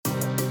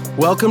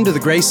Welcome to the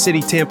Grace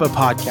City Tampa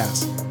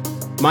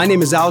podcast. My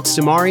name is Alex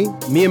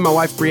Damari. Me and my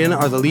wife Brianna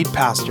are the lead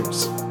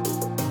pastors.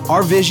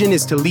 Our vision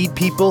is to lead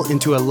people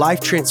into a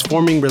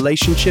life-transforming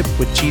relationship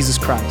with Jesus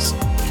Christ.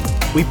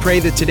 We pray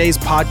that today's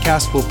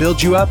podcast will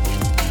build you up,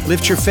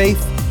 lift your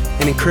faith,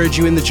 and encourage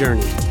you in the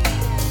journey.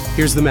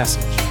 Here's the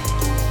message.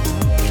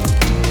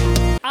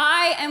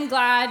 I am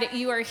glad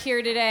you are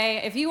here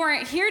today. If you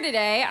weren't here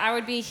today, I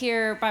would be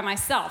here by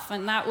myself,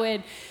 and that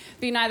would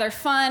be neither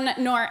fun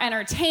nor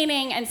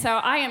entertaining. And so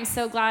I am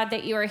so glad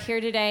that you are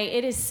here today.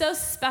 It is so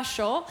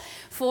special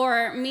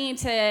for me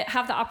to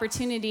have the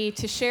opportunity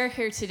to share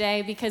here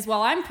today because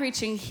while I'm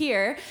preaching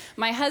here,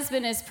 my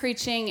husband is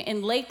preaching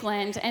in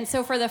Lakeland. And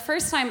so for the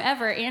first time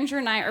ever, Andrew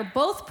and I are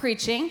both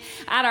preaching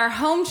at our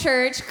home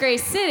church,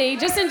 Grace City,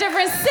 just in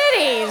different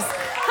cities.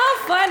 How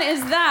fun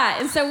is that?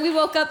 And so we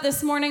woke up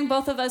this morning,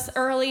 both of us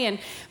early, and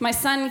my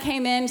son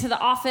came into the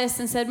office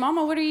and said,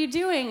 "Mama, what are you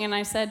doing?" And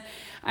I said,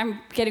 "I'm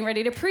getting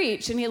ready to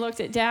preach." And he looked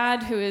at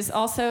Dad, who is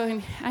also,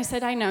 and I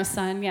said, "I know,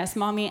 son. Yes,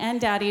 Mommy and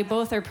Daddy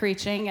both are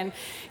preaching. And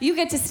you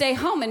get to stay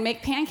home and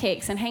make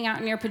pancakes and hang out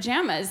in your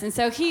pajamas." And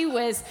so he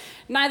was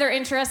neither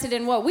interested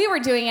in what we were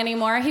doing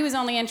anymore. He was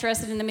only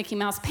interested in the Mickey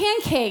Mouse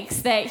pancakes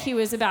that he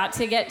was about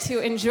to get to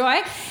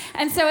enjoy.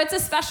 And so it's a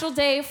special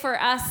day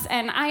for us.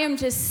 And I am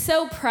just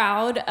so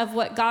proud of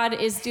what God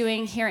is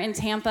doing here in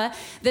Tampa.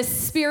 The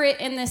spirit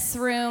in this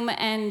room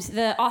and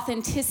the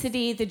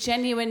authenticity, the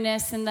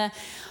genuineness, and the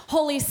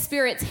Holy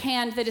Spirit's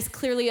hand that is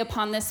clearly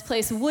upon this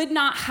place would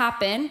not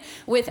happen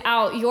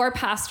without your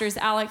pastors,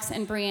 Alex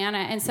and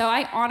Brianna. And so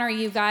I honor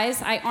you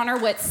guys. I honor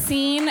what's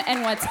seen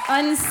and what's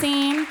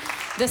unseen,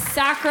 the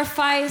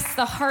sacrifice,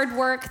 the hard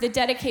work, the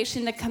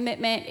dedication, the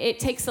commitment. It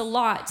takes a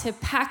lot to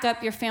pack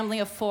up your family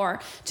of four,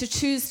 to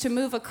choose to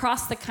move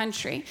across the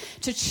country,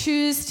 to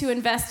choose to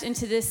invest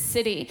into this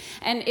city.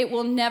 And it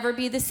will never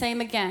be the same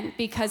again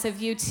because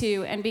of you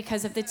two and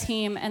because of the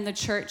team and the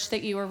church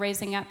that you are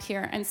raising up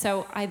here. And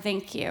so I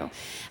thank you.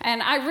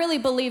 And I really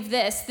believe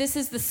this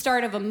is the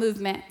start of a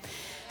movement.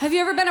 Have you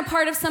ever been a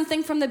part of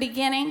something from the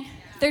beginning?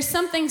 There's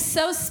something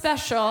so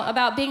special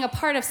about being a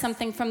part of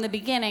something from the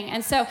beginning.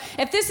 And so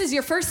if this is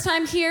your first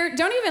time here,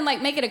 don't even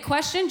make it a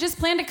question. Just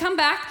plan to come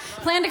back,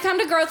 plan to come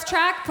to Growth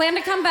Track, plan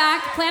to come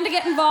back, plan to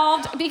get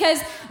involved,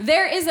 because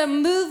there is a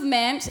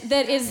movement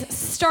that is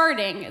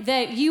starting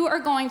that you are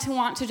going to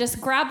want to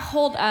just grab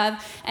hold of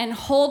and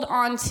hold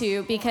on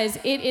to, because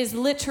it is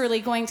literally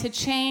going to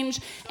change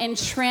and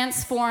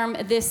transform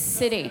this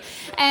city.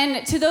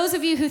 And to those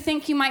of you who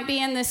think you might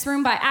be in this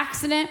room by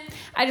accident,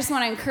 I just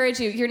want to encourage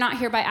you, you're not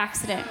here by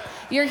accident.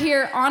 You're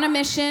here on a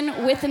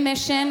mission, with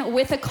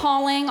a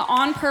calling,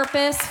 on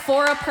purpose,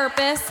 for a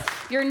purpose.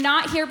 You're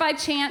not here by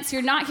chance.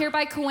 You're not here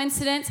by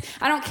coincidence.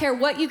 I don't care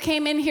what you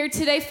came in here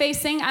today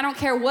facing. I don't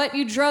care what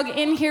you drug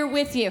in here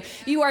with you.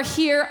 You are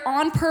here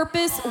on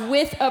purpose,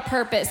 with a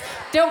purpose.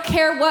 Don't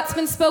care what's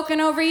been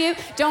spoken over you.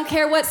 Don't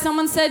care what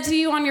someone said to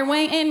you on your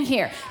way in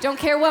here. Don't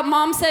care what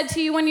mom said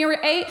to you when you were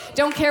 8.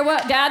 Don't care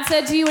what dad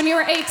said to you when you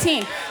were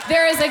 18.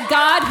 There is a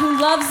God who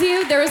loves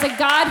you. There is a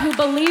God who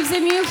believes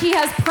in you. He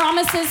has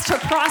promises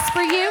to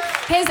prosper you.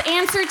 His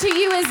answer to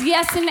you is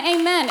yes and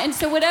amen. And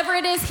so whatever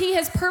it is he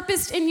has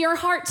purposed in your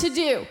heart to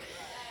do,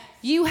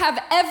 you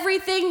have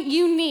everything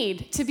you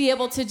need to be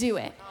able to do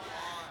it.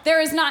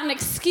 There is not an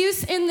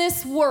excuse in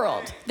this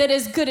world that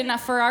is good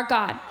enough for our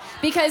God,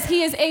 because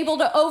he is able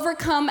to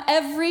overcome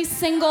every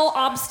single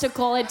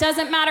obstacle. It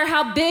doesn't matter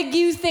how big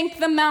you think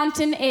the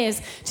mountain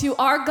is. To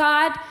our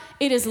God,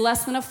 it is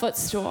less than a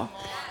footstool.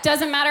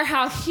 Doesn't matter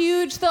how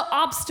huge the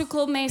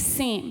obstacle may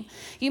seem.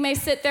 You may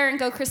sit there and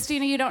go,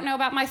 "Christina, you don't know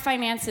about my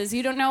finances.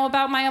 You don't know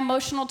about my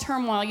emotional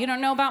turmoil. You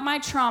don't know about my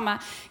trauma."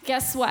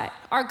 Guess what?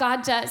 Our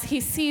God does. He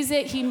sees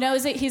it, he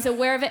knows it, he's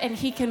aware of it, and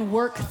he can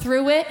work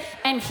through it,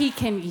 and he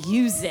can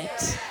use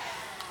it.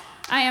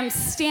 I am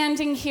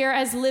standing here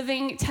as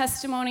living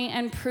testimony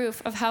and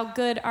proof of how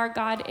good our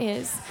God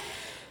is.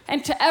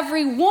 And to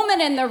every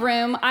woman in the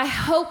room, I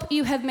hope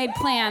you have made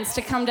plans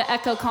to come to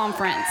Echo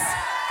Conference.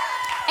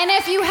 And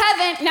if you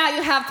haven't, now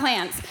you have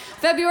plans.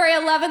 February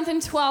 11th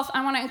and 12th,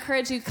 I want to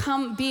encourage you,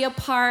 come be a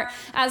part.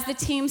 As the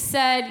team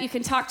said, you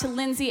can talk to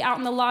Lindsay out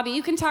in the lobby.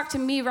 You can talk to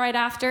me right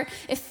after.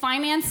 If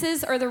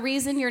finances are the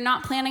reason you're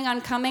not planning on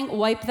coming,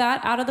 wipe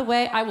that out of the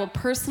way. I will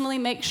personally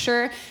make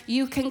sure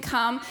you can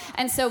come.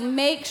 And so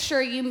make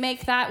sure you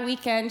make that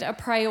weekend a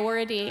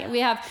priority. We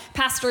have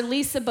Pastor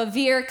Lisa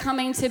Bevere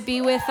coming to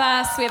be with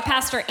us. We have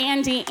Pastor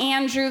Andy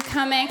Andrew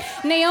coming.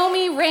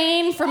 Naomi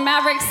Rain from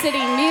Maverick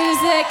City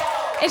Music.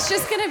 It's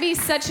just going to be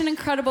such an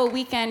incredible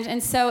weekend.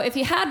 And so if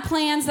you had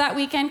plans that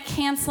weekend,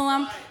 cancel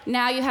them.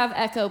 Now you have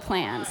Echo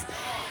plans.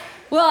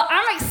 Well,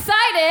 I'm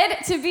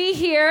excited to be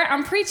here.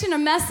 I'm preaching a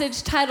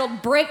message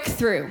titled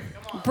Breakthrough.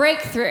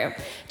 Breakthrough.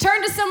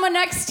 Turn to someone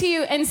next to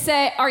you and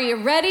say, "Are you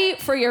ready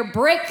for your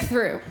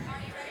breakthrough?"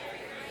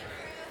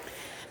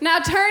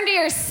 Now turn to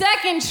your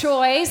second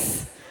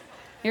choice,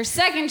 and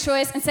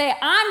say,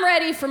 "I'm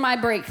ready for my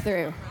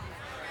breakthrough."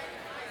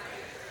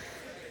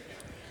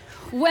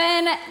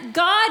 When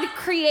God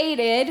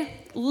created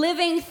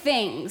living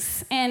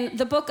things in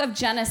the book of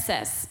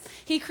Genesis,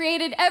 He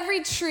created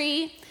every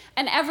tree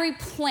and every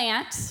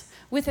plant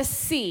with a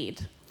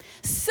seed,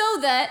 so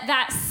that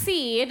that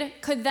seed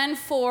could then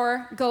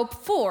go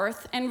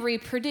forth and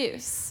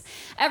reproduce.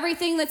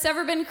 Everything that's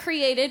ever been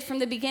created from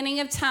the beginning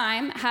of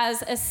time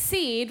has a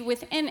seed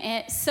within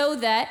it so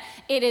that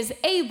it is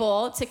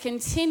able to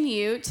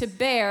continue to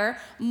bear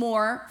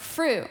more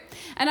fruit.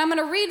 And I'm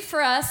going to read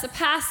for us a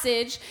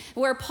passage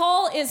where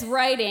Paul is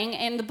writing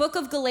in the book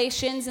of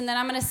Galatians, and then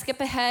I'm going to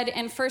skip ahead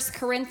in 1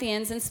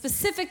 Corinthians. And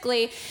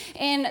specifically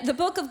in the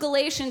book of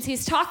Galatians,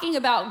 he's talking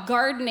about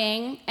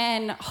gardening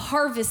and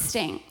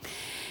harvesting.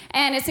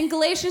 And it's in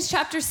Galatians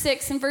chapter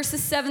 6 and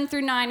verses 7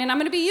 through 9. And I'm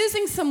going to be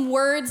using some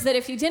words that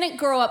if you didn't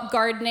grow up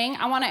gardening,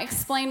 I want to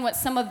explain what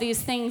some of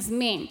these things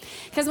mean.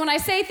 Because when I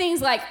say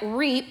things like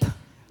reap,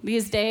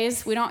 these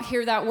days, we don't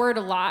hear that word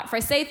a lot. If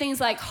I say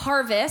things like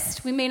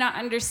harvest, we may not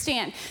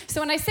understand.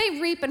 So when I say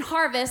reap and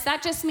harvest,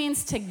 that just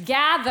means to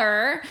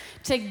gather,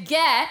 to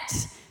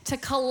get, to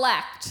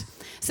collect.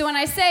 So when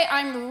I say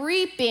I'm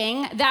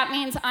reaping, that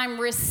means I'm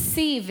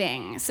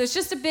receiving. So it's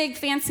just a big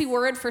fancy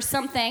word for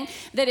something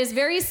that is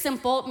very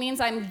simple. It means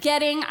I'm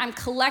getting, I'm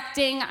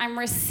collecting, I'm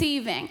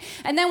receiving.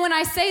 And then when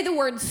I say the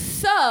word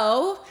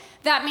sow,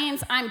 that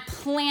means I'm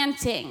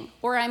planting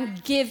or I'm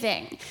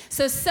giving.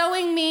 So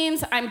sowing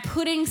means I'm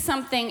putting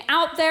something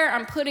out there,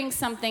 I'm putting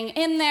something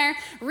in there.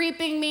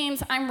 Reaping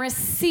means I'm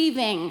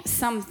receiving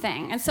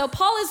something. And so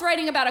Paul is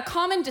writing about a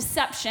common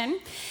deception.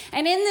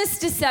 And in this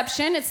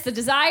deception, it's the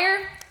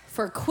desire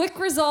for quick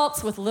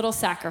results with little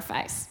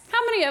sacrifice.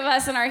 How many of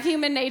us in our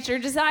human nature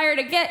desire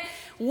to get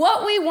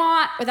what we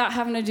want without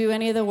having to do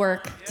any of the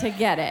work to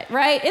get it,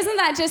 right? Isn't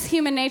that just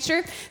human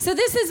nature? So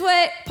this is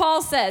what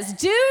Paul says.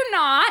 Do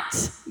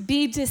not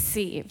be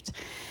deceived.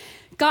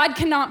 God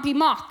cannot be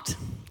mocked.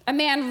 A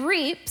man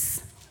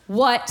reaps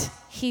what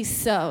he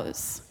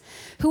sows.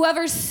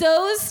 Whoever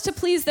sows to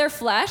please their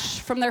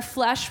flesh, from their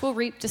flesh will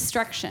reap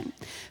destruction.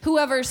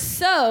 Whoever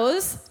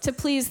sows to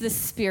please the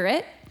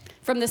Spirit,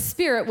 from the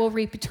Spirit will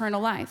reap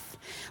eternal life.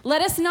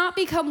 Let us not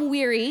become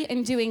weary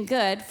in doing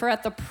good, for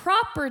at the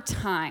proper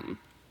time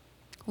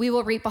we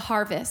will reap a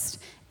harvest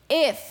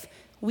if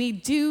we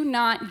do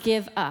not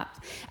give up.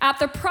 At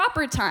the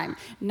proper time,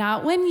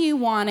 not when you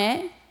want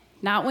it,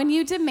 not when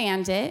you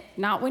demand it,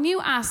 not when you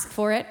ask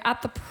for it,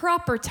 at the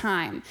proper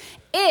time,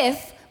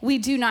 if we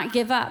do not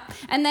give up.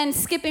 And then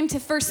skipping to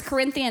 1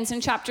 Corinthians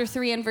in chapter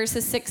 3 and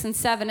verses 6 and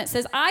 7, it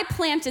says, I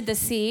planted the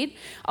seed,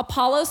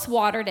 Apollos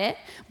watered it,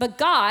 but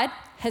God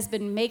has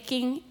been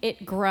making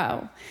it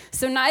grow.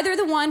 So neither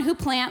the one who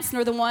plants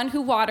nor the one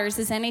who waters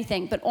is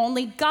anything, but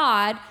only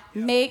God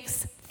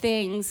makes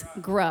things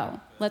grow.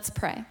 Let's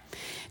pray.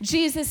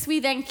 Jesus, we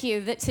thank you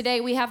that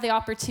today we have the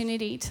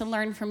opportunity to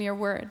learn from your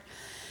word.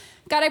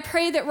 God, I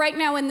pray that right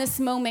now in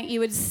this moment you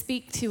would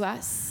speak to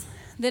us.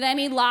 That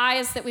any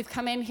lies that we've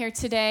come in here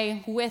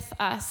today with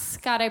us,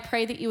 God, I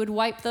pray that you would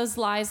wipe those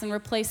lies and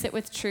replace it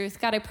with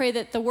truth. God, I pray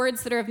that the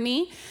words that are of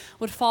me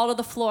would fall to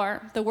the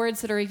floor. The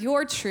words that are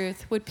your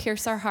truth would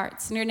pierce our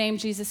hearts. In your name,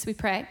 Jesus, we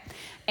pray.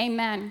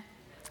 Amen.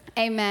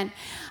 Amen.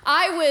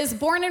 I was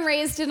born and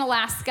raised in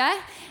Alaska,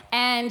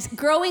 and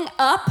growing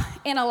up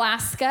in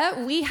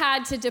Alaska, we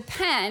had to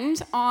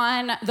depend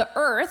on the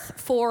earth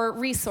for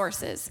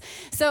resources.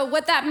 So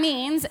what that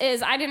means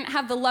is I didn't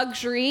have the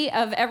luxury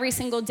of every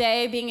single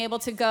day being able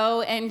to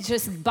go and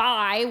just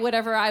buy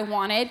whatever I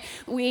wanted.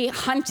 We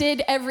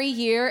hunted every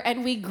year,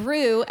 and we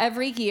grew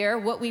every year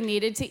what we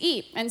needed to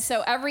eat. And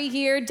so every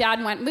year,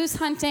 Dad went moose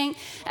hunting.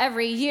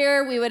 Every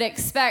year, we would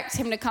expect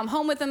him to come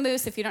home with a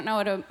moose. If you don't know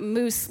what a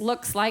moose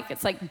looks like,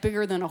 it's like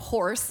bigger than a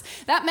horse.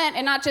 That meant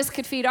it not just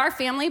could feed our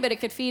family, but it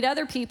could feed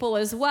other people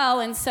as well.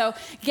 And so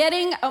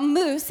getting a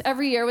moose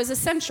every year was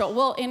essential.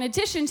 Well, in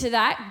addition to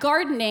that,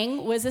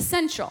 gardening was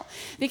essential.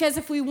 Because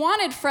if we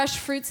wanted fresh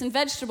fruits and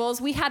vegetables,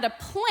 we had to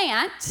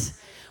plant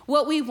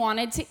what we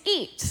wanted to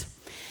eat.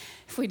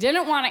 If we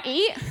didn't want to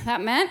eat, that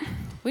meant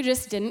we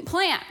just didn't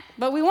plant.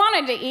 But we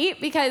wanted to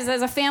eat because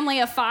as a family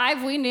of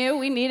 5, we knew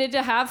we needed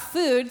to have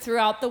food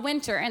throughout the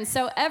winter. And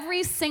so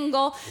every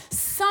single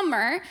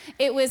summer,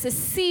 it was a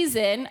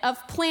season of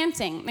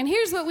planting. And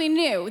here's what we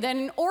knew, that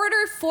in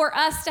order for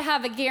us to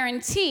have a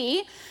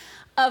guarantee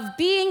of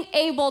being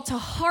able to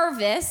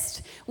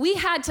harvest, we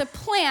had to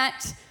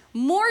plant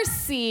more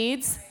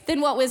seeds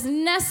than what was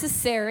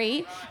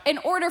necessary in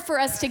order for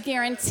us to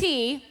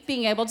guarantee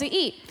being able to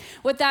eat.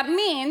 What that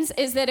means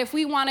is that if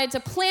we wanted to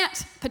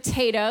plant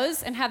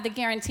potatoes and have the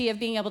guarantee of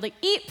being able to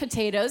eat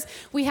potatoes,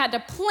 we had to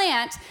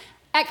plant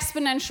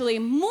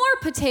exponentially more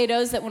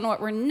potatoes than what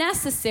were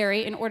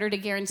necessary in order to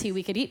guarantee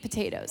we could eat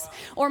potatoes.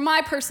 Or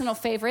my personal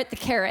favorite, the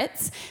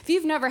carrots. If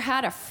you've never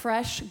had a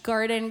fresh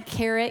garden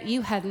carrot,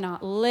 you have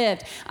not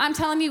lived. I'm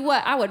telling you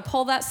what, I would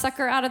pull that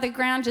sucker out of the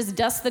ground, just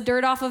dust the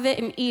dirt off of it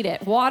and eat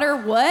it. Water,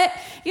 what?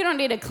 You don't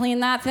need to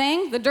clean that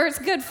thing. The dirt's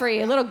good for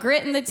you. A little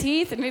grit in the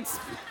teeth, and it's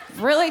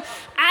really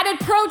added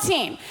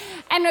protein.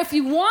 And if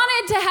you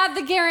wanted to have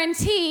the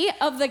guarantee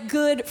of the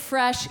good,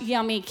 fresh,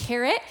 yummy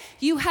carrot,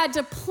 you had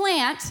to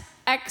plant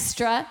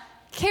extra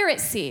carrot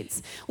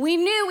seeds. We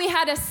knew we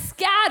had to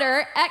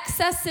scatter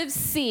excessive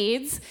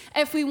seeds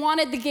if we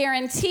wanted the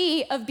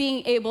guarantee of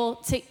being able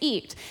to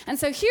eat. And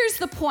so here's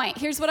the point.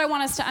 Here's what I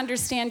want us to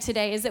understand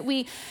today is that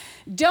we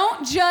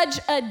don't judge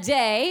a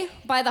day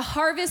by the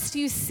harvest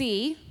you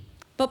see,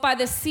 but by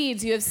the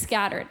seeds you have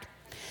scattered.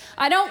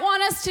 I don't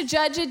want us to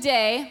judge a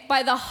day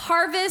by the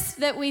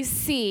harvest that we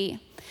see.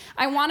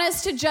 I want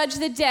us to judge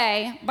the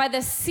day by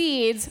the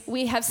seeds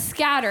we have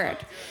scattered.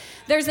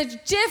 There's a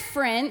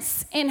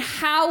difference in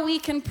how we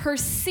can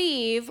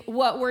perceive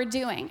what we're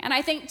doing. And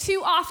I think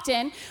too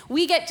often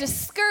we get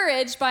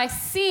discouraged by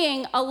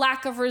seeing a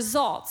lack of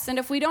results. And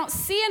if we don't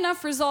see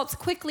enough results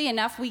quickly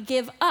enough, we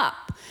give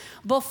up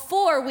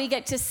before we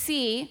get to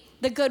see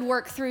the good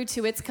work through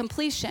to its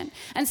completion.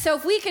 And so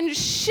if we can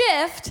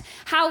shift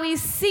how we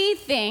see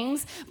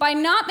things by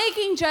not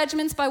making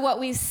judgments by what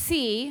we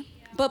see,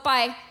 but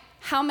by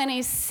how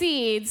many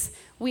seeds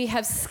we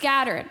have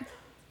scattered.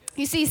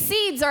 You see,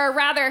 seeds are a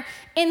rather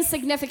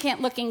insignificant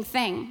looking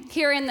thing.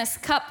 Here in this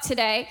cup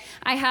today,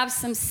 I have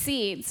some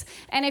seeds.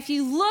 And if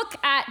you look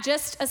at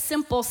just a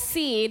simple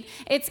seed,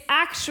 it's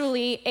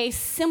actually a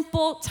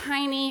simple,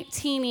 tiny,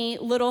 teeny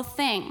little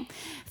thing.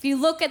 If you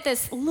look at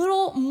this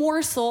little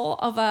morsel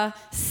of a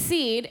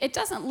seed, it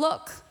doesn't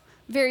look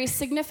very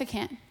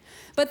significant.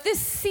 But this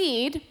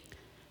seed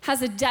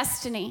has a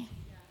destiny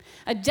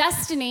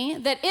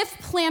that if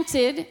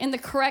planted in the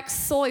correct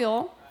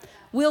soil,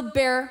 will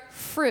bear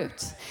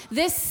fruit.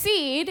 This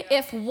seed,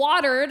 if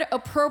watered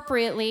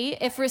appropriately,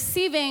 if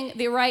receiving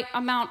the right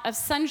amount of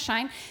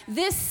sunshine,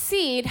 this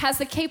seed has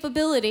the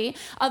capability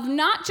of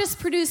not just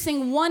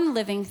producing one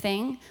living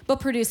thing, but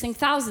producing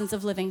thousands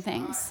of living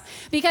things.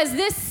 Because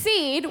this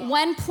seed,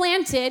 when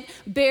planted,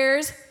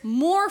 bears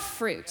more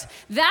fruit.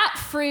 That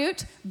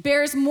fruit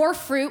bears more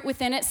fruit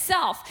within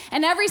itself.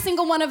 And every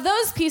single one of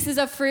those pieces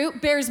of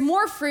fruit bears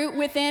more fruit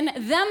within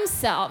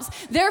themselves.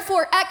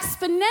 Therefore,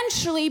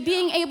 exponentially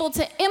being able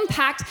to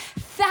impact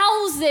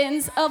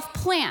thousands of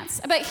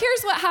plants. But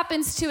here's what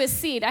happens to a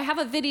seed. I have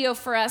a video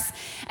for us,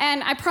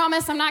 and I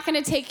promise I'm not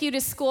going to take you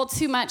to school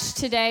too much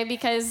today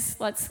because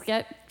let's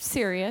get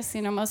serious.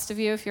 You know, most of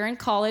you, if you're in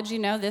college, you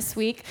know this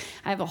week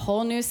I have a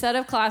whole new set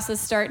of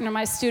classes starting, and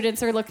my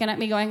students are looking at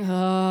me going,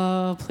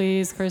 oh,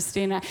 please,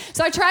 Christina.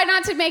 So I try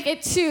not to make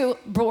it too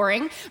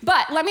boring,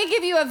 but let me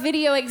give you a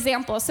video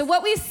example. So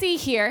what we see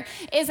here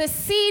is a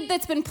seed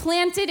that's been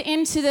planted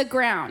into the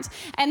ground,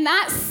 and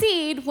that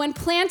seed, when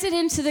planted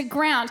into the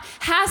ground,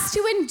 has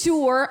to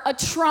endure a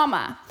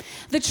trauma.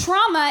 The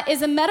trauma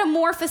is a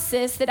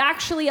metamorphosis that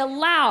actually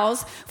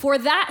allows for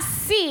that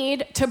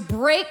seed to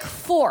break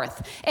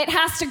forth. It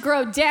has to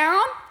grow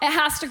down, it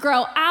has to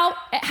grow out,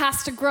 it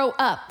has to grow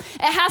up.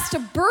 It has to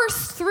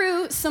burst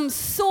through some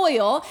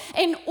soil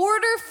in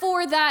order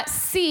for that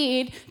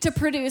seed to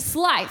produce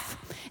life.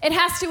 It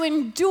has to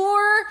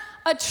endure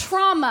a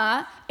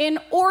trauma in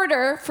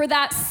order for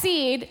that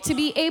seed to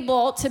be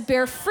able to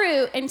bear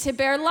fruit and to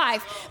bear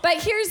life.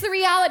 But here's the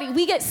reality.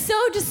 We get so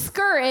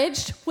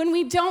discouraged when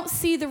we don't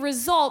see the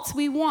results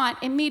we want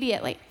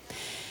immediately.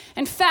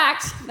 In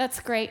fact, that's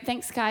great.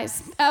 Thanks,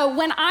 guys.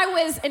 When I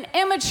was an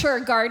immature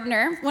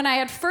gardener, when I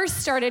had first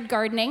started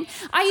gardening,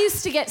 I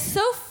used to get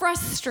so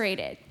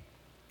frustrated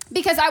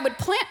because I would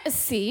plant a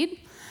seed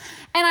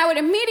and I would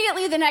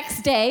immediately the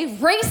next day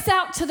race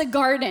out to the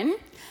garden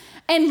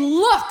and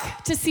look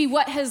to see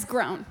what has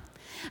grown.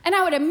 And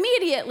I would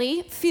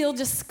immediately feel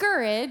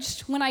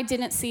discouraged when I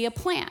didn't see a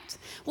plant.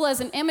 Well,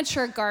 as an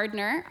immature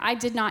gardener, I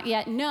did not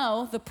yet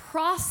know the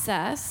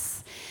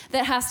process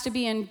that has to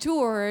be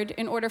endured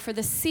in order for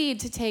the seed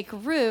to take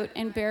root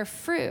and bear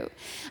fruit.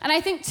 And I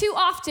think too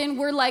often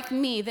we're like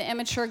me, the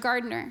immature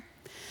gardener,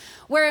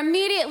 where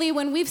immediately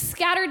when we've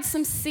scattered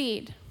some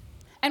seed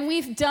and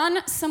we've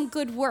done some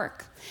good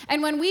work,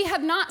 and when we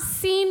have not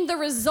seen the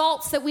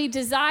results that we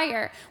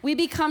desire, we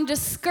become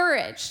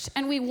discouraged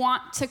and we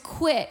want to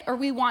quit or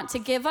we want to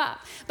give up.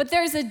 But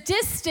there's a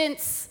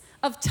distance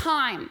of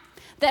time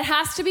that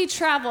has to be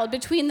traveled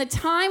between the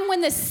time when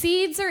the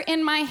seeds are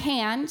in my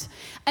hand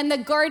and the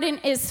garden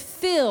is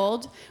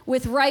filled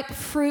with ripe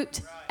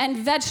fruit and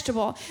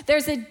vegetable.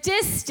 There's a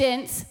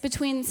distance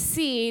between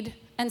seed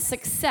and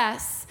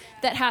success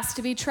that has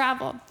to be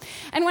traveled.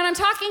 And when I'm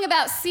talking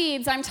about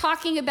seeds, I'm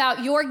talking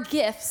about your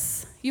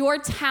gifts, your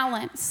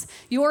talents,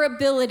 your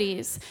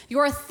abilities,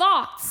 your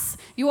thoughts,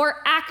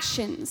 your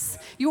actions,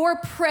 your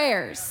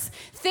prayers,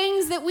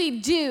 things that we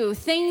do,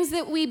 things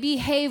that we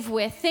behave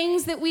with,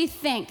 things that we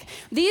think.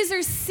 These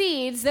are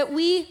seeds that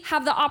we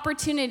have the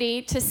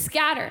opportunity to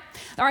scatter.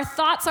 Our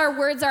thoughts, our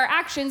words, our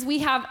actions, we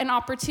have an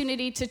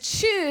opportunity to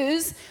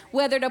choose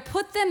whether to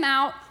put them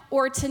out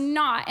or to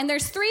not. And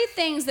there's three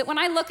things that when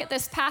I look at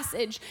this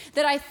passage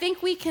that I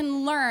think we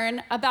can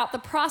learn about the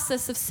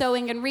process of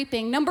sowing and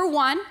reaping. Number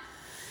one,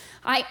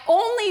 I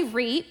only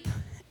reap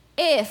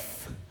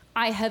if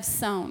I have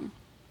sown.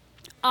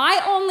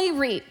 I only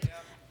reap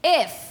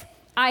if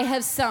I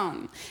have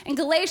sown. In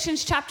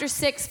Galatians chapter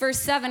 6, verse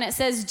 7, it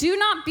says, "Do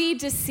not be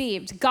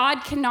deceived.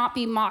 God cannot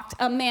be mocked.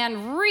 A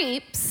man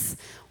reaps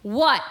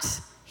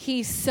what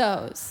he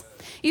sows."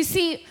 You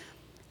see,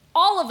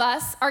 All of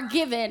us are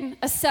given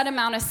a set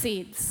amount of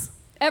seeds.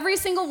 Every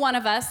single one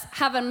of us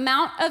have an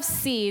amount of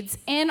seeds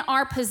in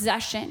our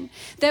possession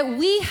that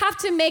we have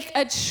to make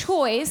a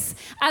choice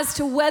as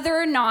to whether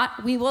or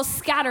not we will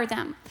scatter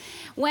them.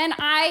 When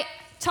I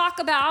talk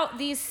about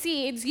these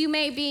seeds, you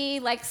may be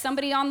like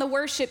somebody on the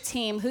worship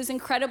team who's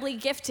incredibly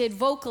gifted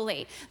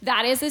vocally.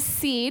 That is a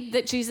seed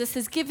that Jesus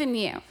has given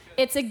you.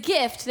 It's a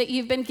gift that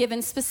you've been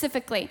given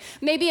specifically.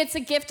 Maybe it's a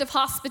gift of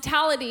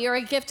hospitality or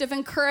a gift of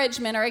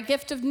encouragement or a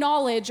gift of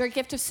knowledge or a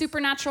gift of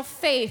supernatural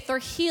faith or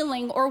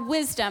healing or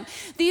wisdom.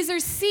 These are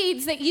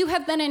seeds that you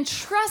have been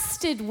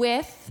entrusted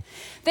with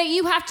that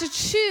you have to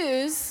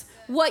choose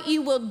what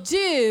you will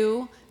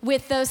do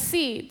with those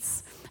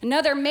seeds.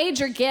 Another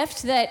major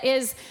gift that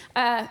is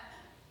a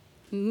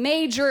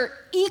major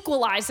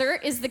equalizer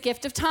is the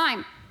gift of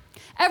time.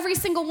 Every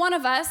single one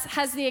of us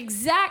has the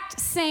exact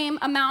same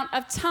amount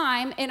of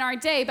time in our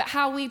day, but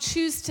how we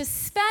choose to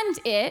spend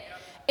it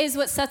is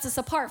what sets us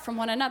apart from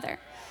one another.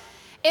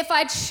 If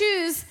I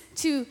choose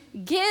to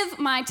give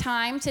my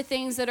time to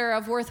things that are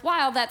of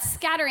worthwhile, that's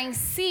scattering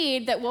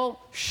seed that will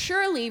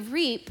surely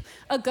reap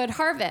a good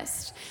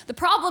harvest. The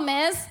problem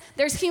is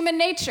there's human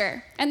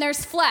nature, and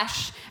there's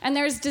flesh, and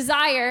there's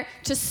desire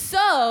to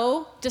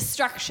sow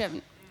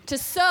destruction, to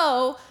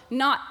sow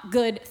not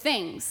good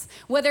things,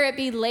 whether it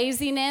be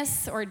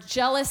laziness or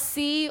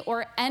jealousy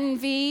or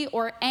envy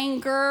or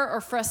anger or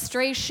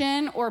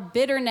frustration or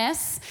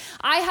bitterness.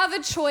 I have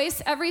a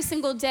choice every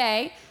single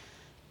day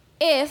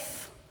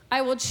if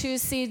I will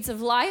choose seeds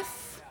of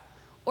life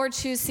or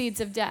choose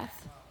seeds of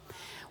death.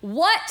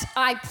 What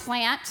I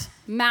plant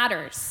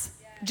matters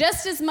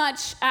just as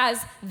much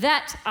as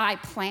that I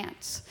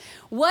plant.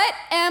 What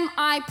am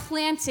I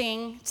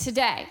planting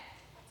today?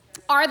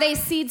 Are they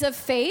seeds of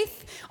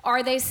faith?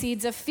 Are they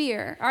seeds of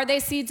fear? Are they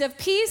seeds of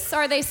peace?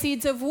 Are they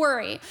seeds of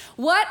worry?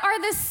 What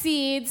are the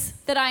seeds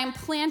that I am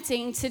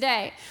planting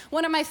today?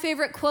 One of my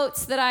favorite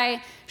quotes that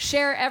I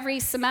share every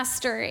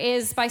semester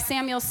is by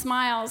Samuel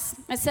Smiles.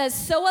 It says,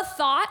 "Sow a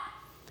thought,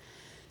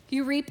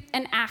 you reap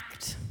an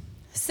act.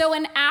 Sow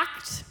an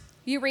act,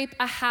 you reap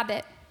a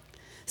habit.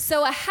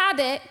 Sow a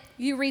habit,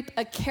 you reap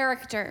a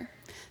character.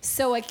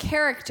 Sow a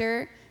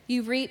character,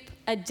 you reap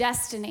a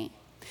destiny."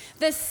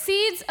 The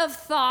seeds of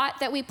thought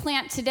that we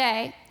plant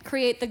today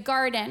create the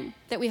garden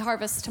that we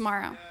harvest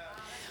tomorrow.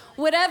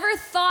 Whatever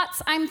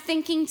thoughts I'm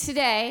thinking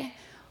today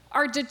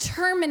are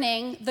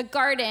determining the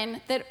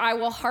garden that I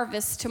will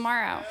harvest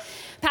tomorrow.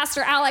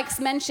 Pastor Alex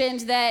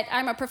mentioned that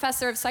I'm a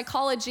professor of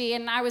psychology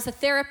and I was a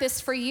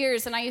therapist for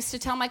years, and I used to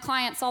tell my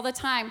clients all the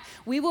time,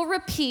 we will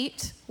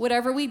repeat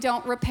whatever we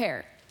don't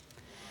repair.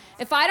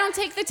 If I don't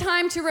take the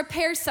time to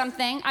repair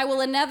something, I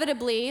will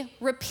inevitably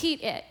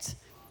repeat it.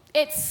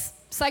 It's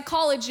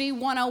Psychology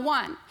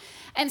 101.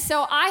 And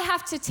so I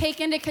have to take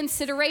into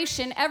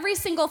consideration every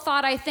single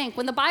thought I think.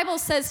 When the Bible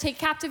says take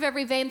captive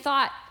every vain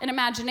thought and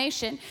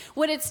imagination,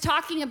 what it's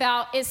talking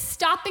about is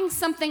stopping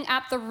something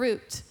at the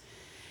root.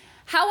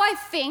 How I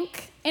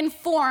think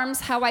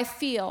informs how I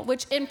feel,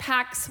 which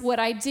impacts what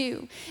I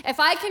do. If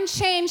I can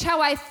change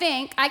how I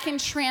think, I can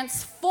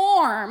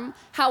transform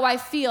how I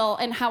feel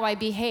and how I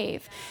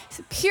behave.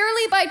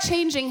 Purely by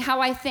changing how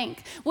I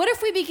think. What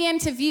if we began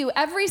to view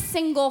every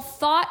single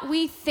thought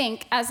we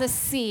think as a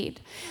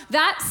seed?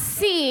 That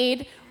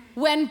seed,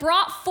 when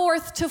brought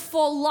forth to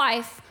full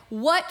life,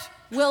 what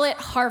will it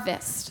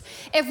harvest?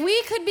 If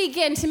we could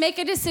begin to make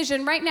a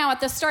decision right now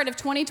at the start of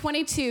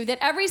 2022 that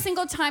every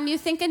single time you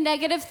think a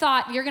negative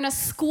thought, you're gonna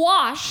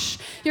squash,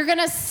 you're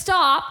gonna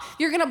stop,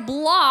 you're gonna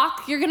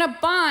block, you're gonna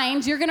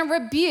bind, you're gonna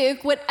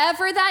rebuke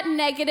whatever that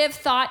negative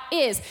thought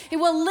is. It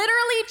will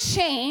literally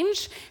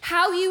change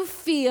how you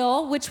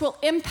feel, which will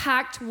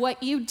impact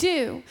what you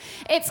do.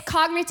 It's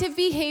cognitive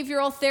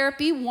behavioral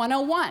therapy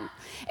 101.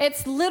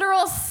 It's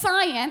literal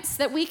science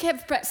that we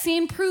have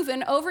seen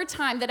proven over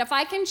time that if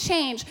I can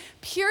change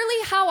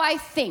purely how I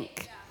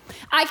think,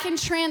 I can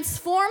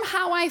transform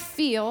how I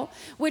feel,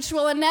 which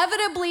will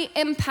inevitably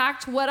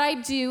impact what I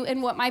do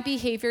and what my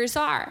behaviors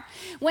are.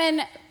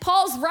 When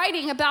Paul's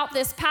writing about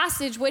this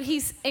passage, what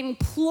he's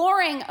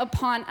imploring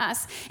upon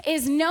us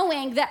is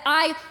knowing that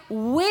I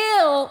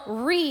will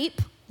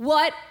reap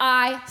what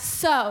I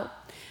sow.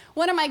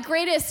 One of my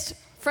greatest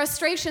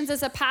frustrations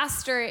as a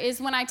pastor is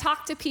when I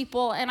talk to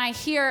people and I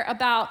hear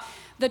about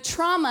the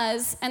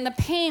traumas and the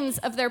pains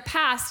of their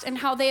past and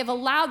how they have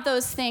allowed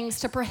those things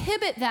to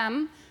prohibit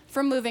them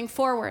from moving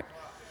forward.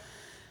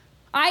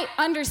 I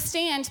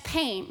understand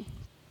pain.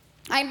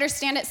 I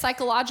understand it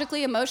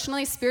psychologically,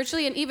 emotionally,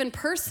 spiritually, and even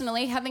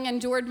personally, having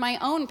endured my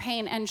own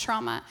pain and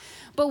trauma.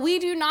 But we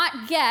do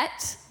not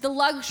get the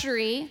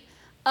luxury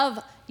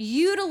of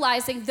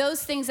utilizing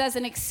those things as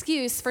an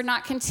excuse for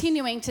not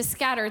continuing to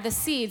scatter the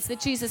seeds that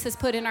Jesus has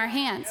put in our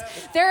hands.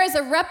 There is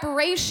a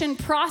reparation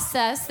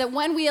process that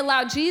when we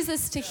allow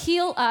Jesus to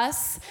heal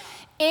us,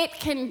 it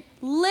can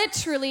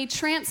literally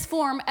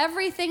transform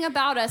everything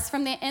about us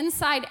from the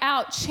inside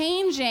out,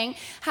 changing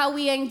how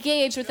we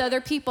engage with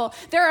other people.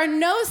 There are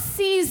no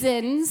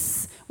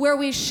seasons where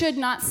we should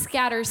not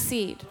scatter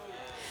seed.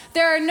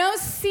 There are no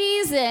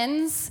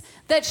seasons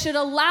that should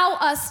allow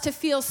us to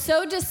feel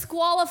so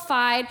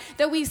disqualified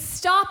that we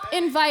stop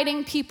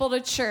inviting people to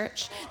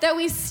church, that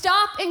we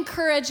stop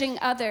encouraging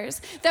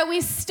others, that we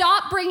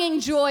stop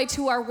bringing joy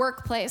to our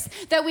workplace,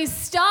 that we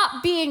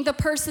stop being the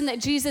person that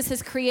Jesus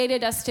has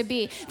created us to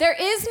be. There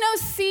is no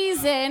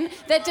season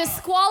that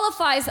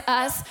disqualifies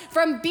us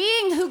from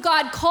being who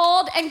God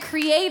called and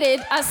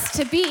created us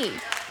to be.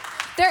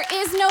 There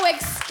is no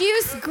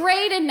excuse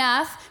great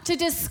enough to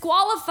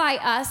disqualify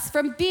us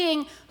from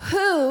being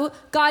who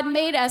God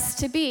made us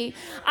to be.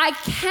 I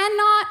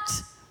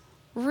cannot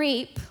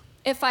reap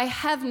if I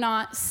have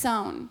not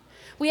sown.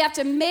 We have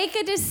to make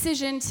a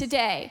decision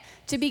today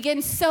to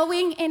begin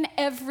sowing in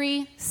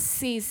every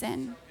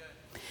season.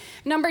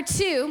 Number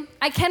 2,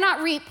 I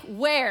cannot reap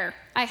where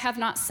I have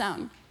not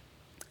sown.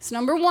 So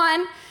number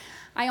 1,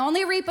 I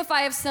only reap if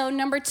I have sown.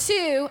 Number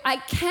 2, I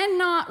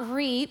cannot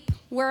reap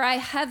where I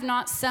have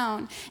not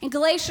sown. In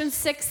Galatians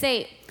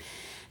 6:8,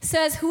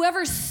 says,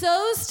 whoever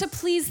sows to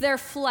please their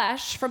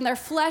flesh, from their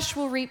flesh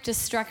will reap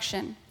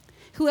destruction.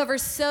 Whoever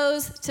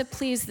sows to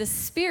please the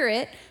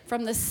Spirit,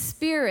 from the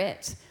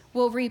Spirit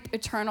will reap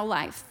eternal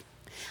life.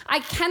 I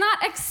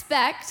cannot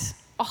expect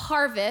a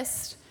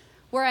harvest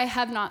where I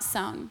have not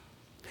sown.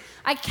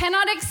 I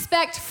cannot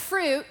expect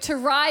fruit to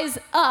rise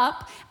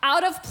up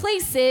out of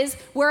places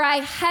where I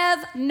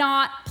have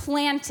not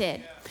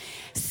planted.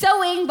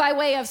 Sowing by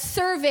way of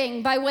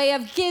serving, by way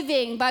of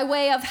giving, by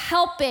way of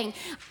helping.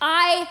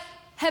 I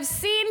have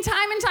seen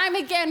time and time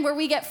again where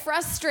we get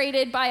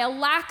frustrated by a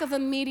lack of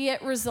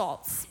immediate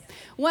results.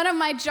 One of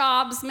my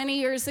jobs many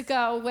years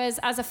ago was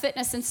as a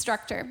fitness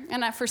instructor.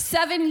 And for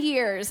 7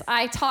 years,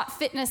 I taught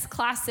fitness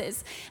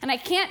classes. And I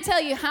can't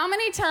tell you how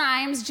many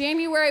times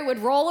January would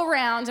roll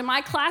around and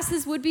my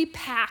classes would be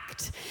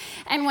packed.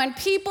 And when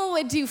people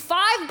would do 5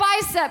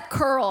 bicep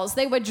curls,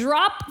 they would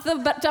drop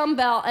the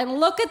dumbbell and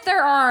look at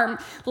their arm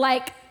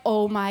like,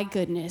 oh my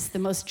goodness, the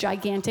most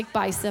gigantic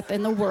bicep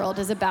in the world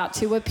is about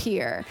to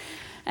appear.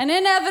 And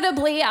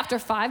inevitably, after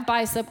 5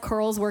 bicep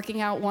curls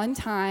working out one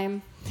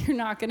time, you're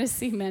not going to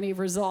see many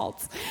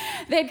results.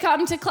 They'd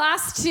come to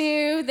class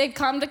 2, they'd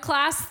come to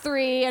class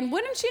 3, and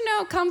wouldn't you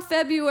know, come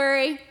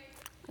February,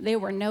 they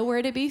were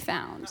nowhere to be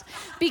found.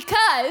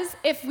 Because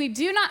if we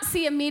do not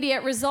see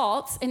immediate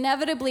results,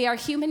 inevitably our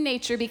human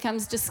nature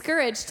becomes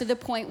discouraged to the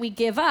point we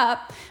give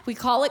up, we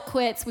call it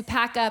quits, we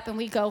pack up, and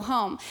we go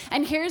home.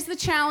 And here's the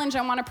challenge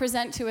I want to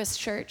present to us,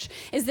 church,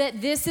 is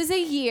that this is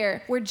a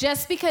year where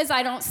just because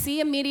I don't see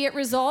immediate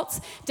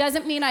results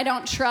doesn't mean I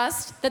don't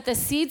trust that the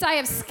seeds I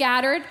have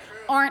scattered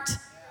aren't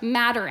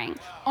mattering,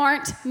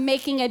 aren't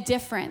making a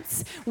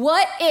difference.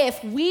 What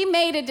if we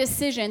made a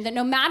decision that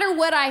no matter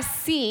what I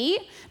see,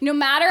 no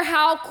matter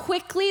how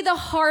quickly the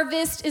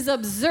harvest is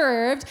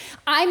observed,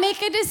 I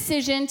make a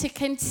decision to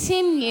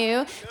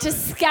continue to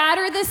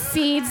scatter the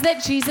seeds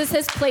that Jesus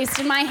has placed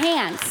in my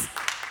hands?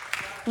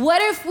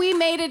 What if we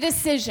made a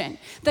decision,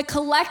 the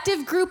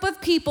collective group of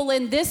people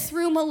in this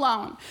room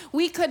alone,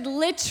 we could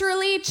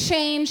literally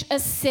change a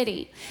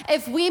city.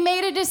 If we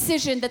made a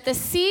decision that the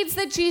seeds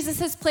that Jesus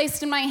has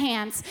placed in my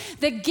hands,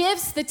 the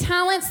gifts, the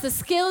talents, the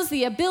skills,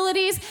 the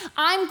abilities,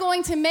 I'm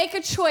going to make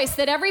a choice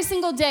that every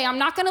single day I'm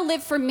not going to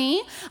live for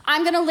me,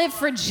 I'm going to live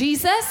for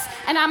Jesus,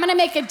 and I'm going to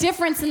make a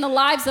difference in the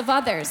lives of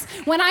others.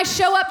 When I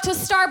show up to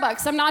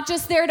Starbucks, I'm not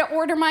just there to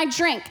order my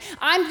drink.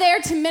 I'm there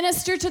to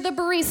minister to the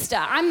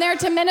barista. I'm there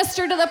to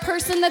minister to the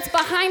person that's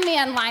behind me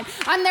in line.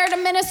 I'm there to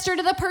minister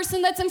to the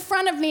person that's in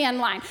front of me in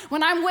line.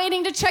 When I'm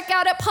waiting to check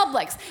out at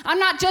Publix, I'm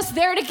not just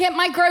there to get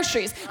my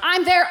groceries.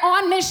 I'm there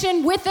on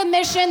mission, with a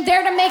mission,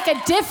 there to make a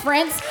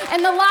difference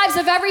in the lives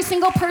of every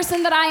single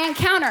person that I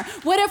encounter.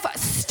 What if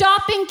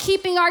stopping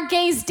keeping our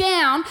gaze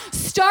down,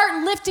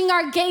 start lifting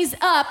our gaze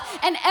up,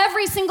 and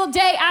every single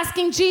day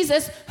asking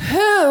Jesus,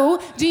 who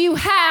do you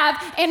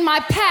have in my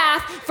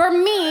path for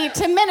me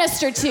to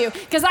minister to?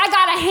 Because I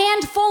got a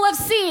handful of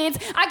seeds,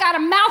 I got a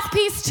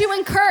mouthpiece to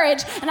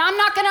encourage, and I'm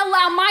not going to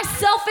allow my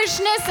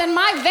selfishness and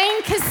my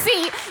vain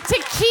conceit to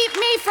keep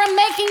me from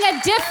making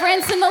a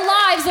difference in the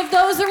lives of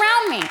those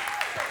around me.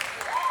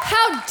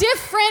 How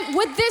different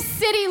would this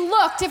city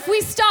look if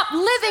we stopped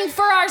living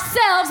for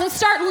ourselves and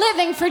start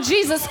living for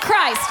Jesus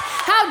Christ?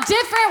 How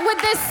different would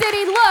this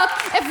city look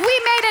if we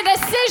made a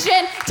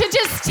decision to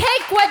just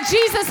take what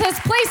Jesus has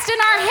placed in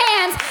our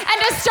hands and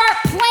to start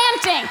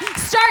planting,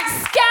 start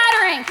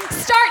scattering,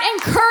 start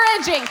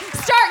encouraging,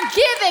 start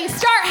giving,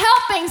 start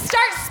helping,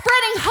 start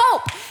spreading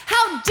hope?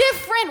 How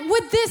different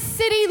would this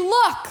city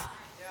look?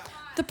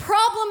 The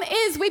problem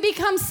is we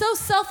become so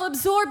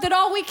self-absorbed that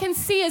all we can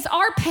see is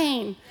our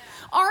pain,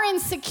 our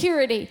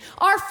insecurity,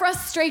 our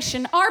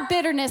frustration, our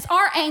bitterness,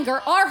 our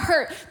anger, our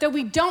hurt, that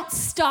we don't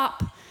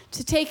stop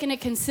to take into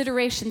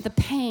consideration the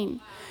pain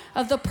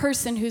of the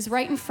person who's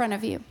right in front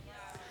of you,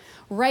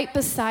 right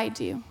beside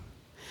you,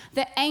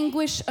 the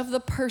anguish of the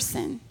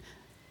person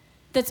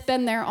that's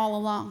been there all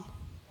along.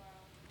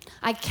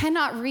 I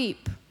cannot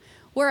reap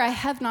where I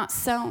have not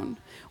sown.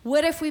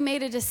 What if we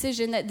made a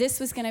decision that this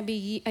was going to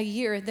be a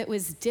year that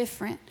was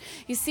different?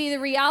 You see, the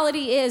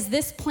reality is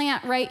this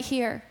plant right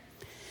here,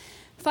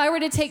 If I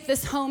were to take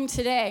this home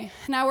today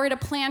and I were to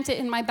plant it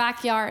in my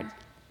backyard,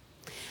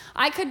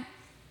 I could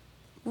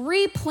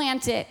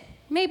replant it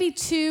maybe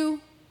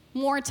 2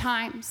 more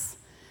times.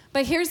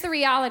 But here's the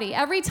reality.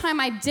 Every time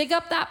I dig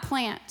up that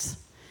plant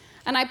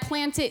and I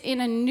plant it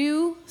in a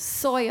new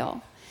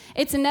soil,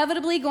 it's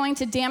inevitably going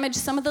to damage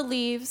some of the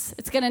leaves.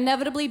 It's going to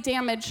inevitably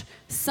damage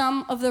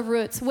some of the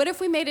roots. What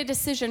if we made a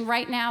decision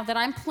right now that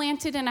I'm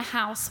planted in a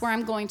house where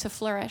I'm going to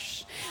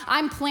flourish?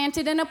 I'm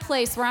planted in a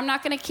place where I'm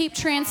not going to keep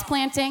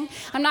transplanting.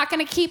 I'm not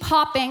going to keep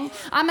hopping.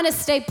 I'm going to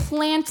stay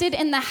planted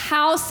in the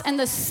house and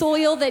the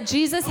soil that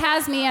Jesus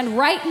has me in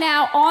right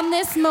now, on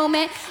this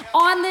moment,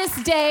 on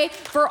this day,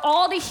 for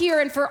all to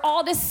hear and for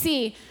all to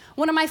see.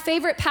 One of my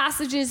favorite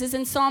passages is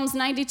in Psalms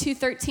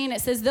 92:13.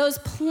 It says, those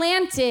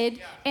planted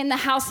in the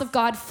house of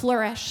God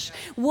flourish.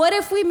 What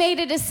if we made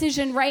a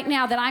decision right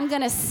now that I'm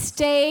going to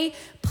stay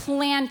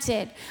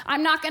planted?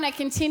 I'm not going to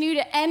continue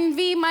to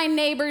envy my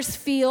neighbor's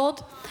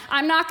field.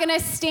 I'm not going to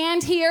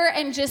stand here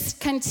and just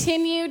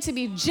continue to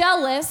be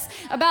jealous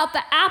about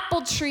the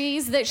apple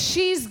trees that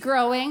she's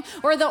growing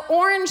or the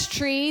orange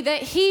tree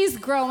that he's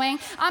growing.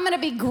 I'm going to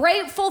be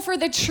grateful for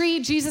the tree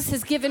Jesus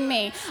has given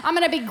me. I'm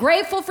going to be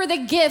grateful for the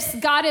gifts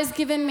God has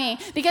given me,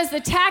 because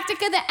the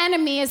tactic of the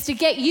enemy is to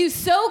get you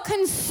so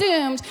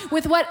consumed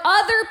with what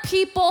other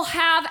people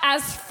have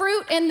as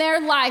fruit in their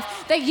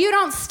life that you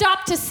don't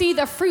stop to see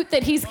the fruit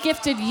that he's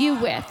gifted you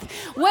with.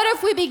 What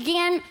if we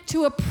began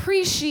to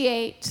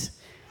appreciate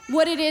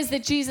what it is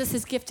that Jesus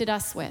has gifted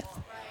us with?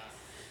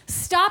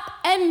 Stop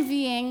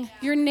envying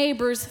your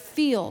neighbor's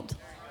field.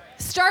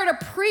 Start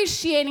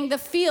appreciating the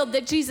field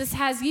that Jesus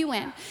has you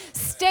in.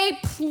 Stay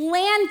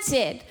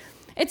planted.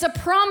 It's a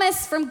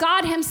promise from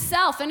God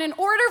himself. And in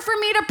order for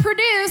me to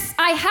produce,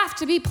 I have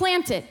to be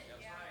planted.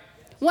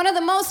 One of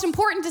the most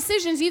important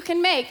decisions you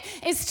can make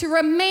is to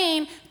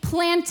remain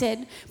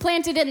planted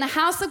in the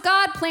house of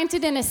God,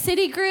 planted in a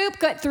city group,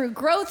 get through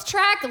growth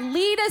track,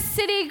 lead a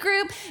city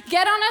group,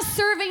 get on a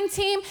serving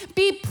team,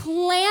 be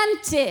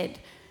planted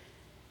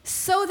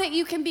so that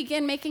you can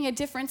begin making a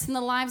difference in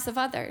the lives of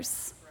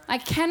others. I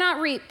cannot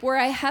reap where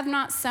I have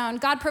not sown.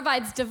 God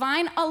provides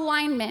divine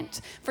alignment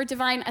for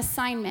divine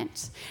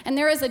assignment. And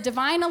there is a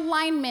divine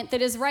alignment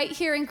that is right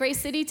here in Grace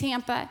City,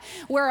 Tampa,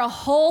 where a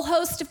whole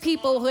host of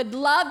people would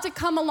love to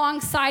come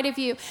alongside of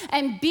you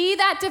and be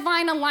that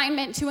divine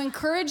alignment to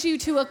encourage you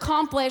to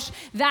accomplish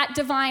that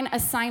divine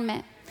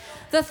assignment.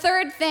 The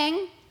third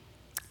thing,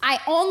 I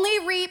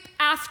only reap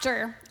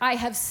after I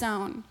have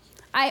sown.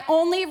 I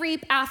only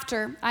reap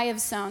after I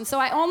have sown. So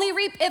I only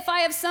reap if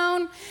I have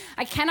sown.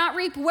 I cannot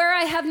reap where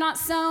I have not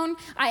sown.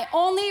 I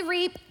only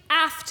reap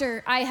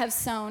after I have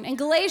sown. In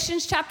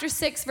Galatians chapter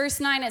 6, verse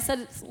 9, it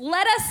says,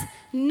 let us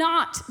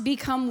not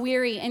become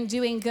weary in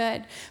doing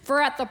good, for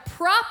at the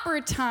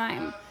proper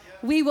time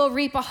we will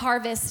reap a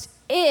harvest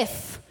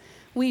if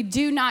we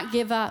do not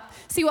give up.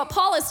 See, what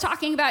Paul is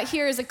talking about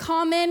here is a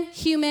common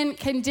human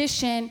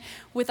condition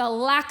with a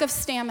lack of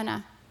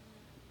stamina,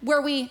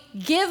 where we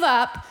give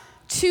up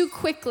too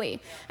quickly.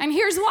 And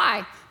here's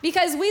why.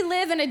 Because we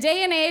live in a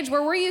day and age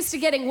where we're used to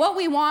getting what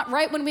we want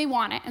right when we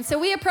want it. And so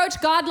we approach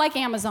God like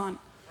Amazon.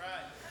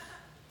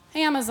 Right.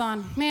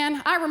 Amazon.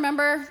 Man, I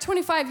remember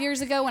 25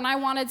 years ago when I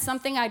wanted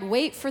something, I'd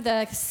wait for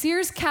the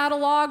Sears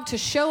catalog to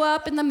show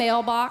up in the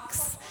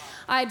mailbox.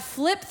 I'd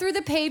flip through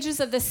the pages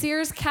of the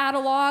Sears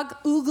catalog,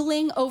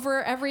 oogling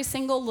over every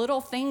single little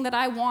thing that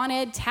I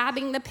wanted,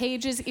 tabbing the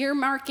pages,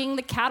 earmarking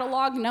the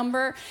catalog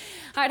number.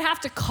 I'd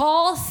have to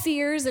call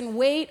Sears and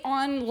wait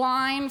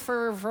online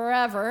for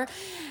forever.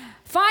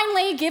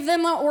 Finally, give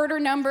them the order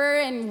number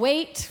and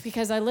wait,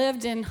 because I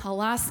lived in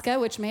Alaska,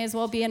 which may as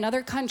well be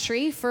another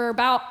country, for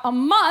about a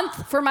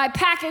month for my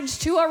package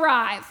to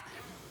arrive.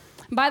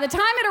 By the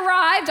time it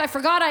arrived, I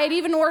forgot I had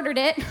even ordered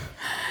it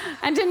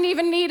and didn't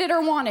even need it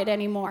or want it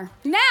anymore.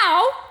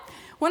 Now,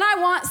 when I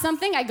want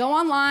something, I go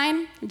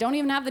online. Don't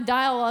even have the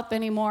dial up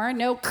anymore.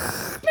 No,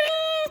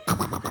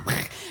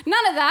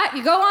 none of that.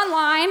 You go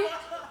online.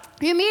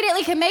 You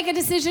immediately can make a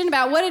decision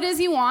about what it is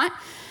you want.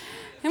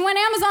 And when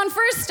Amazon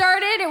first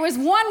started, it was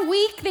 1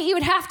 week that you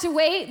would have to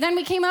wait. Then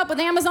we came up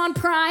with Amazon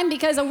Prime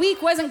because a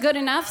week wasn't good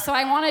enough, so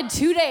I wanted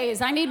 2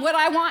 days. I need what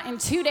I want in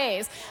 2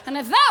 days. And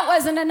if that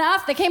wasn't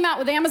enough, they came out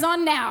with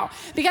Amazon Now,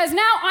 because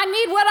now I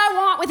need what I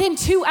want within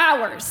 2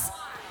 hours.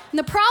 And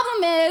the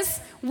problem is,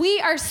 we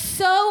are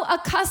so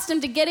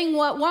accustomed to getting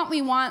what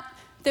we want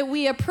that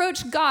we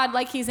approach God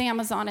like he's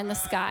Amazon in the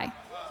sky.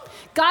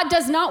 God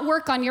does not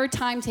work on your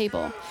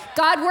timetable.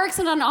 God works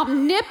on an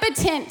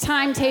omnipotent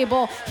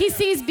timetable. He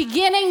sees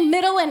beginning,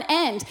 middle, and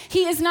end.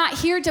 He is not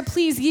here to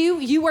please you.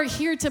 You are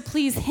here to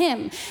please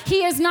him.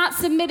 He is not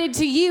submitted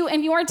to you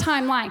and your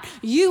timeline.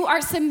 You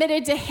are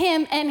submitted to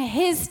him and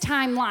his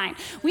timeline.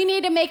 We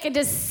need to make a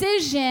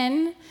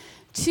decision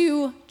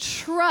to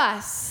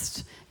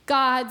trust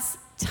God's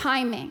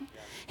timing.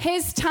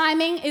 His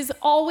timing is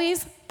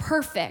always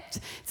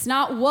perfect. It's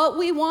not what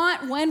we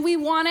want when we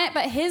want it,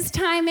 but his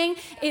timing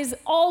is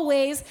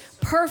always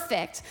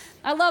perfect.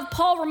 I love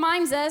Paul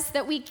reminds us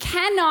that we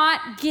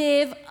cannot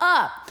give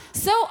up.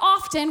 So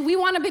often we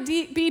want to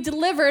be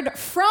delivered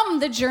from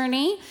the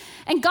journey,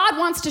 and God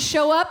wants to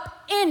show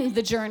up in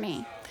the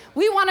journey.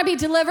 We want to be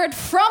delivered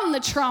from the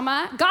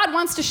trauma. God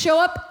wants to show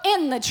up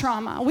in the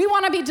trauma. We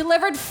want to be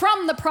delivered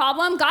from the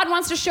problem. God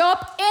wants to show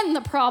up in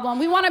the problem.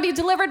 We want to be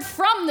delivered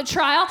from the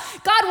trial.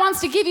 God wants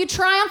to give you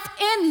triumph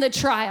in the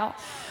trial.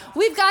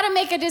 We've got to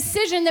make a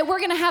decision that we're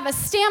going to have a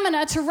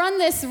stamina to run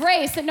this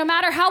race, that no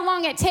matter how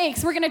long it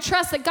takes, we're going to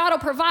trust that God will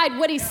provide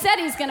what he said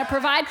he's going to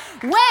provide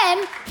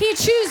when he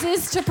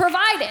chooses to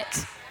provide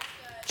it.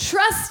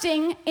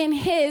 Trusting in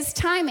his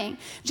timing.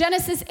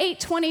 Genesis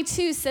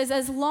 8:22 says,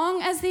 as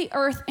long as the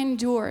earth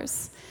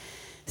endures,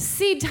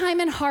 seed time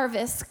and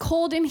harvest,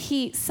 cold and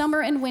heat,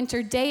 summer and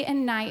winter, day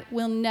and night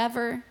will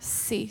never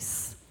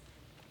cease.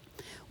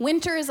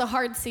 Winter is a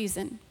hard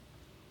season.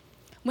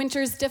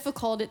 Winter is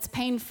difficult, it's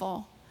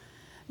painful.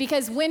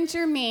 Because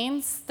winter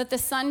means that the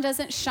sun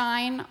doesn't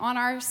shine on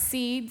our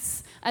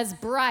seeds as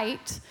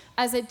bright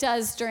as it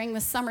does during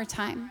the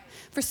summertime.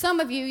 For some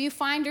of you, you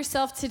find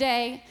yourself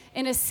today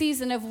in a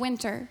season of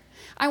winter.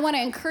 I want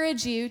to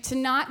encourage you to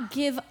not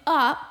give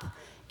up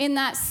in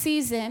that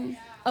season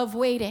of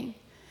waiting.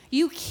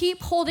 You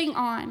keep holding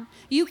on,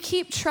 you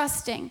keep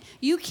trusting,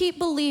 you keep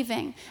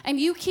believing, and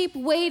you keep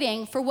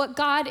waiting for what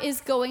God is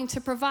going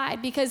to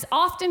provide. Because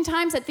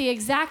oftentimes at the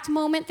exact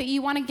moment that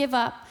you want to give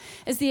up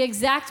is the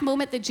exact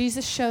moment that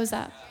Jesus shows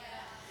up.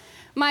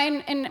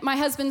 Mine and my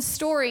husband's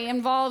story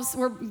involves,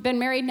 we've been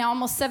married now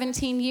almost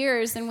 17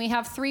 years, and we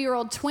have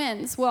 3-year-old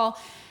twins. Well,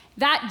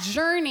 that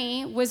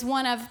journey was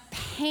one of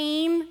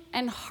pain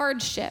and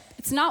hardship.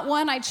 It's not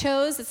one I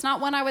chose. It's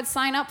not one I would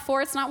sign up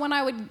for. It's not one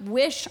I would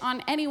wish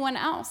on anyone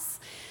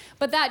else.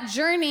 But that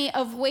journey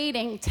of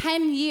waiting,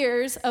 10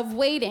 years of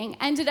waiting,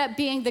 ended up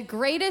being the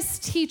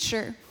greatest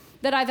teacher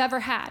that I've ever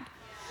had.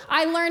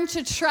 I learned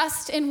to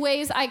trust in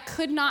ways I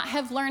could not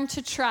have learned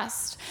to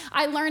trust.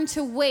 I learned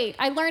to wait.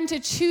 I learned to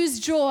choose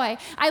joy.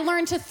 I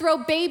learned to throw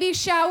baby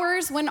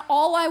showers when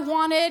all I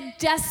wanted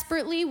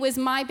desperately was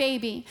my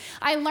baby.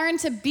 I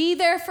learned to be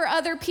there for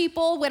other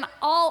people when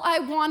all I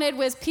wanted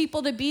was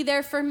people to be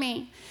there for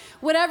me.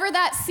 Whatever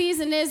that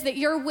season is that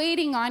you're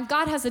waiting on,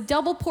 God has a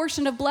double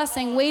portion of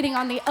blessing waiting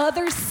on the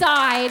other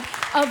side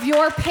of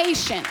your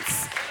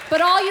patience. But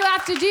all you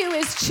have to do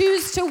is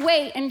choose to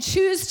wait and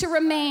choose to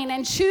remain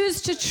and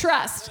choose to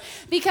trust,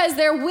 because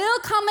there will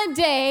come a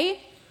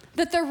day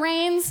that the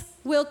rains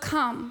will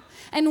come.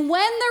 And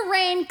when the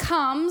rain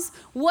comes,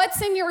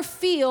 what's in your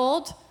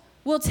field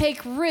will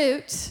take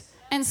root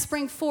and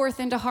spring forth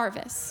into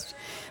harvest.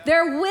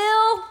 There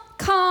will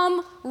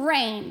come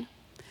rain.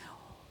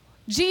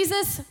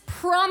 Jesus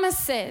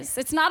promises.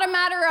 It's not a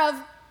matter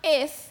of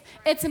if,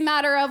 it's a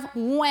matter of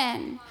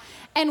when.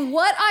 And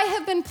what I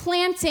have been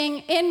planting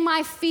in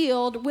my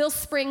field will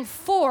spring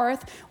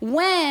forth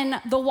when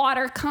the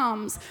water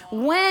comes,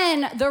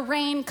 when the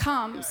rain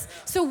comes.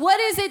 So what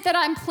is it that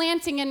I'm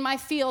planting in my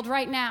field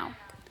right now?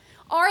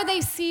 Are they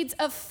seeds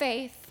of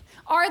faith?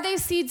 Are they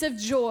seeds of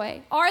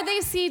joy? Are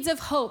they seeds of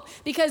hope?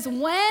 Because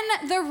when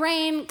the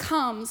rain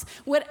comes,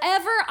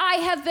 whatever I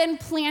have been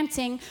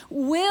planting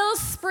will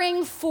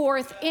spring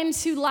forth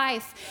into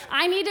life.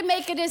 I need to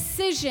make a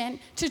decision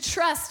to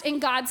trust in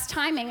God's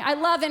timing. I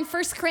love in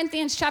 1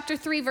 Corinthians chapter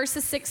 3,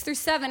 verses 6 through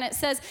 7, it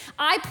says,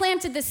 I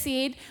planted the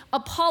seed,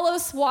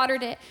 Apollos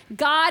watered it.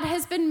 God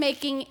has been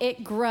making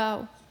it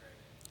grow.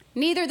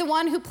 Neither the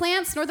one who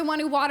plants nor the one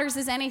who waters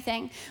is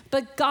anything,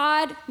 but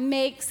God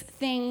makes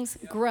things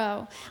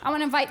grow. I want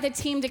to invite the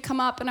team to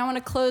come up, and I want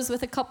to close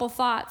with a couple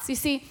thoughts. You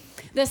see,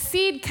 the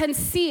seed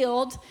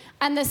concealed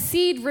and the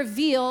seed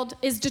revealed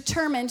is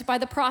determined by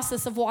the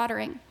process of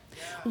watering.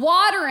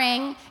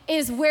 Watering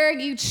is where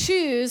you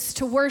choose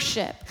to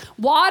worship.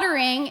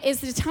 Watering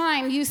is the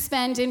time you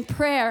spend in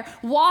prayer.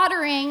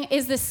 Watering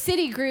is the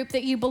city group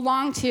that you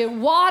belong to.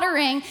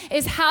 Watering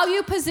is how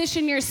you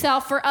position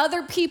yourself for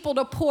other people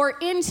to pour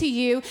into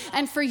you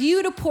and for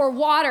you to pour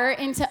water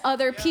into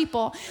other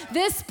people.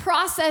 This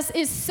process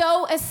is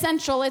so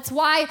essential. It's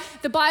why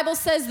the Bible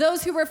says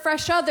those who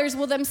refresh others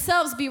will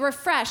themselves be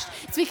refreshed.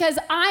 It's because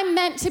I'm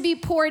meant to be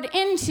poured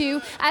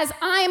into as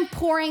I'm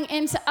pouring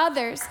into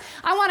others.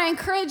 I want to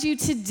encourage you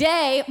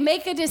today,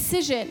 make a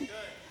decision.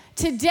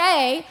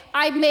 Today,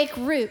 I make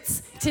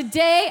roots.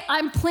 Today,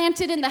 I'm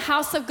planted in the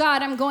house of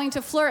God. I'm going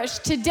to flourish.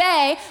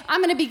 Today,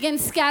 I'm going to begin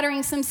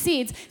scattering some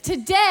seeds.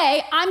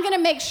 Today, I'm going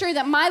to make sure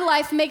that my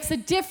life makes a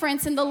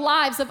difference in the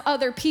lives of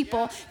other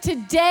people.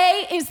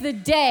 Today is the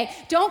day.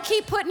 Don't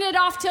keep putting it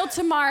off till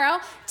tomorrow.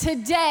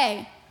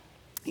 Today.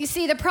 You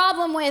see, the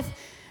problem with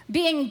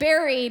being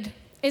buried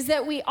is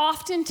that we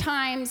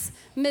oftentimes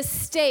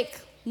mistake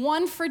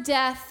one for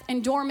death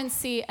and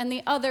dormancy and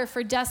the other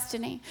for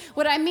destiny.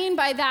 What I mean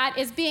by that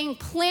is being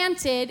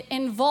planted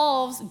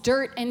involves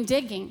dirt and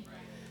digging.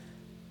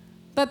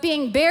 But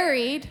being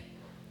buried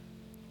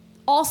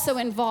also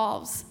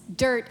involves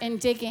dirt and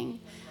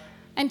digging.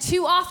 And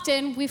too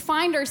often we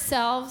find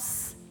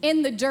ourselves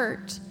in the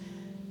dirt,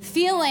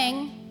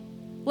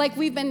 feeling like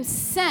we've been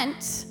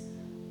sent,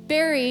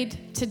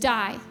 buried to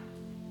die.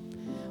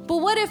 But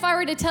what if I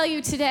were to tell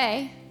you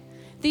today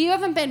that you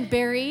haven't been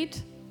buried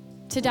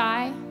to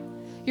die.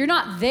 You're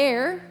not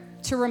there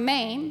to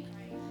remain.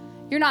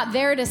 You're not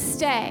there to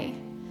stay.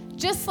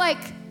 Just like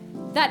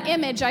that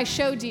image I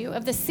showed you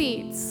of the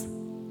seeds.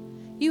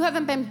 You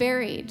haven't been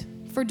buried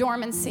for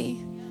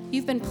dormancy.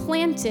 You've been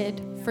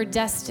planted for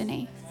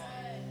destiny.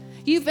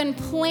 You've been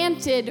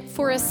planted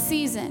for a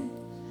season.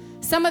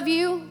 Some of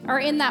you are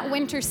in that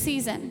winter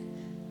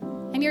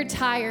season and you're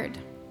tired.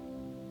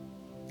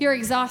 You're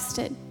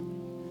exhausted.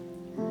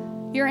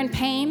 You're in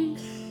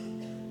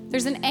pain.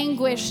 There's an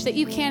anguish that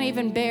you can't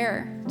even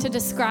bear to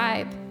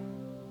describe.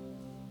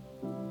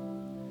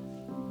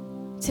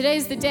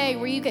 Today's the day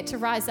where you get to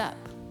rise up.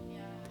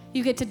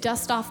 You get to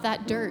dust off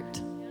that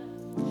dirt.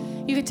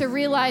 You get to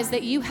realize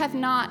that you have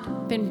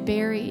not been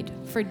buried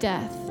for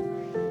death.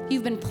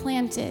 You've been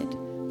planted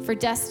for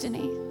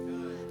destiny.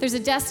 There's a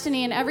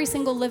destiny in every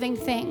single living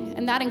thing,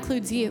 and that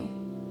includes you.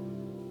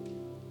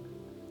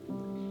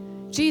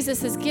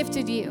 Jesus has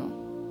gifted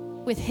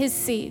you with his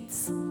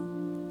seeds.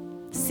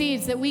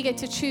 Seeds that we get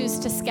to choose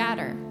to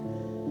scatter.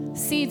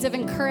 Seeds of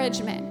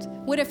encouragement.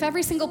 What if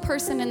every single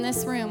person in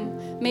this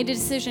room made a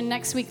decision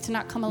next week to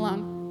not come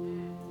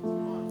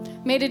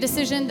alone? Made a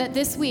decision that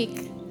this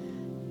week,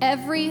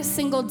 every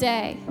single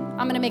day,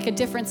 I'm gonna make a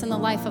difference in the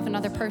life of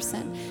another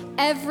person.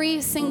 Every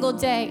single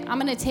day, I'm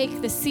gonna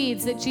take the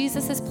seeds that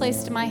Jesus has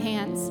placed in my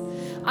hands.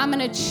 I'm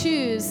gonna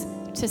choose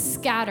to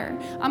scatter.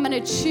 I'm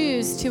gonna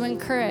choose to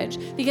encourage,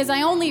 because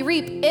I only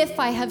reap if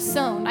I have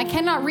sown. I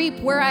cannot reap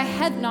where I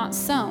had not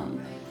sown.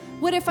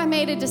 What if I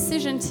made a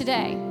decision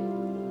today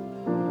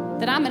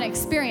that I'm gonna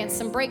experience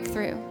some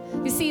breakthrough?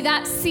 You see,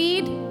 that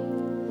seed,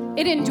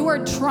 it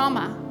endured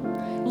trauma.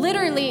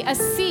 Literally, a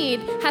seed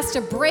has to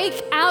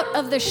break out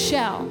of the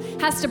shell,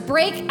 has to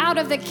break out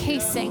of the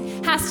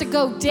casing, has to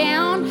go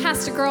down,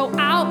 has to grow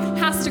out,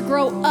 has to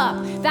grow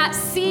up. That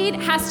seed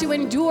has to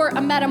endure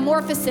a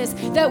metamorphosis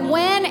that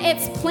when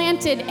it's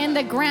planted in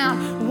the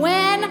ground,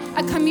 when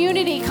a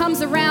community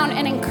comes around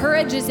and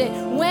encourages it,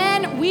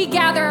 when we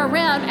gather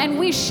around and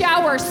we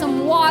shower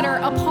some water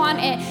upon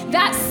it,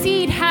 that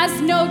seed has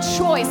no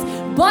choice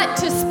but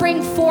to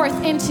spring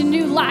forth into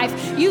new life.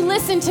 You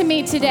listen to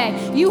me today.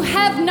 You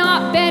have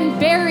not been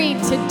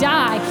buried to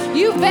die.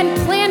 You've been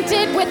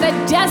planted with a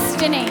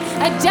destiny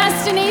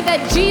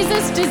that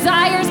Jesus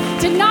desires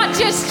to not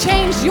just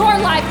change your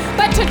life,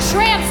 but to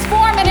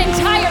transform an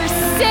entire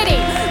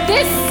city.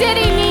 This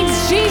city needs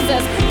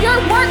Jesus. Your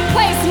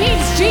workplace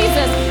needs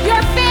Jesus. Your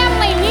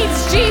family needs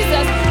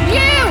Jesus.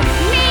 You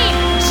need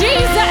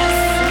Jesus.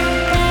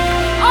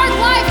 Our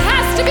life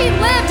has to be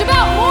lived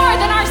about more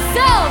than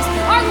ourselves.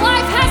 Our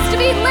life has to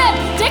be lived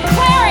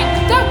declaring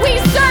that we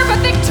serve a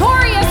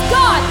victorious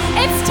God.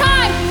 It's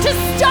time to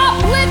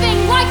stop living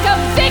like a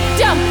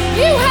victim.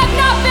 You have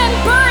not been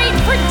buried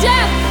for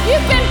death.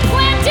 You've been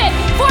planted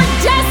for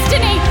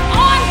destiny,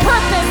 on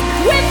purpose,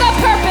 with a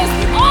purpose,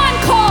 on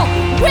call,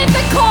 with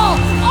a call,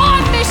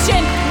 on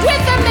mission, with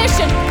a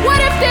mission.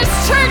 What if this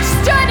church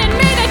stood and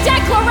made a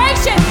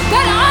declaration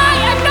that I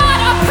am not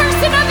a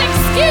person of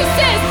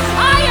excuses?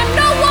 I am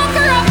no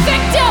longer a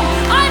victim.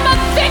 I'm a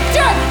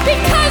victor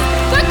because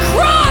the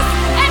cross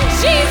and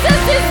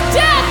Jesus'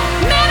 death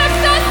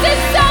manifests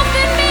itself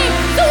in me.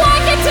 So I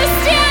get to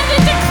stand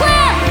and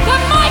declare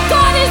that my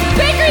God is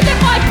bigger than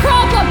my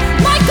problem.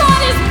 My God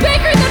is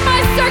bigger than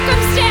my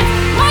circumstance.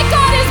 My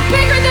God is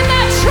bigger than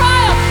that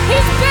trial.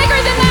 He's bigger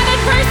than that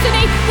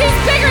adversity. He's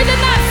bigger than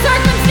that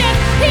circumstance.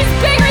 He's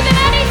bigger than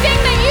anything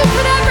that you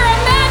could ever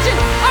imagine.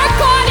 Our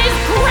God is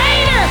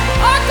greater.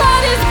 Our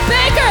God is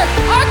bigger.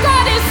 Our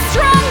God is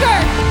stronger.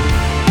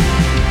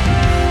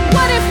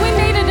 What if we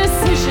made a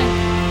decision?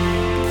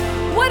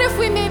 What if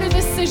we made a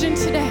decision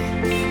today?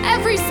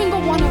 Every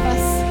single one of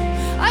us.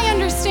 I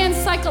understand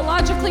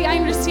psychologically, I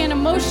understand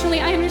emotionally,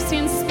 I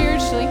understand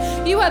spiritually.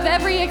 You have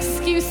every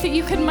excuse that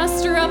you could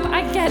muster up.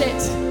 I get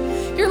it.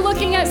 You're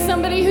looking at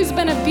somebody who's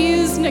been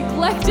abused,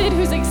 neglected,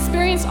 who's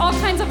experienced all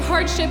kinds of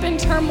hardship and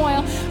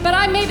turmoil. But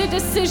I made a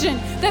decision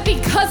that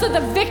because of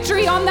the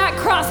victory on that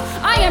cross,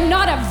 I am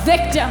not a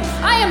victim.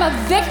 I am a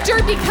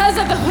victor because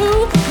of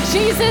who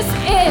Jesus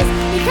is,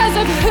 because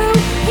of who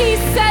he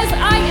says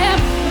I am.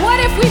 What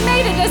if we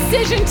made a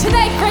decision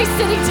today, Grace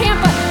City,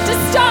 Tampa, to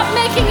stop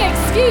making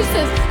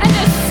excuses and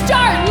to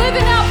start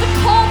living out the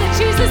call that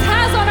Jesus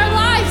has on our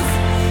lives?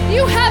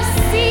 You have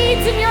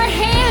seeds in your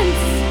hands.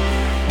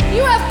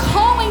 You have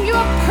calling, you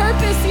have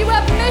purpose, you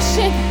have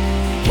mission.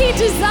 He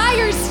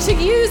desires to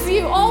use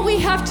you. All we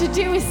have to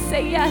do is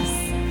say yes.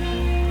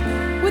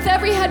 With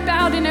every head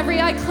bowed and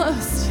every eye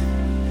closed.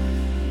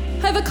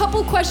 I have a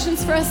couple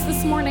questions for us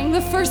this morning.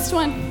 The first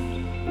one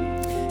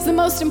is the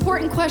most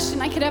important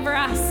question I could ever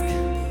ask.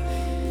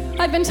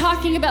 I've been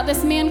talking about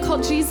this man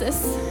called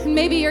Jesus. And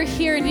maybe you're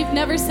here and you've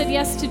never said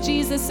yes to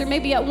Jesus, or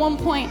maybe at one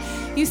point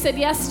you said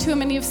yes to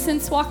him and you've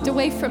since walked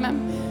away from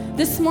him.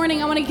 This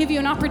morning, I want to give you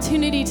an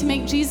opportunity to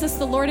make Jesus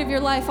the Lord of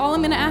your life. All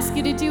I'm going to ask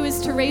you to do is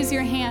to raise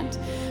your hand.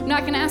 I'm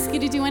not going to ask you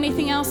to do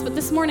anything else, but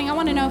this morning, I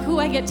want to know who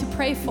I get to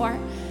pray for.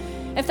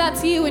 If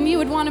that's you and you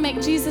would want to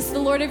make Jesus the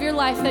Lord of your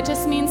life, that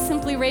just means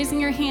simply raising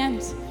your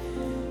hand.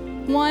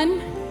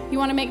 1, you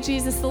want to make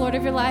Jesus the Lord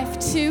of your life.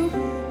 2,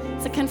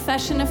 It's a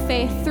confession of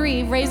faith.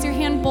 3, raise your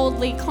hand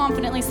boldly,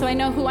 confidently, so I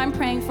know who I'm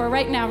praying for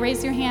right now.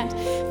 Raise your hand.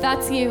 If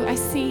that's you, I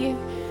see you.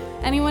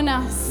 Anyone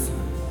else?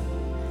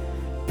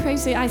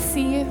 Praise you, I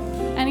see you.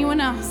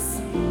 Anyone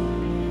else?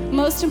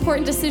 Most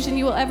important decision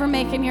you will ever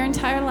make in your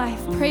entire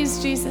life.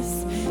 Praise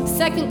Jesus.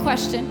 Second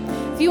question,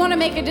 if you want to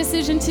make a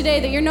decision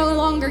today that you're no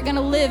longer going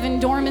to live in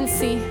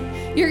dormancy,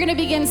 you're going to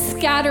begin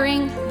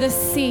scattering the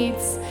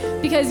seeds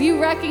because you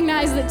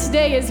recognize that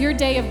today is your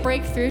day of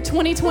breakthrough.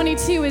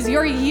 2022 is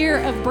your year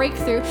of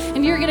breakthrough,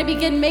 and you're going to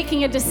begin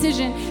making a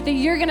decision that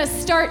you're going to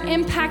start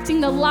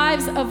impacting the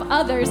lives of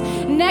others.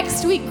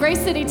 Next week,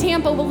 Grace City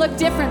Tampa will look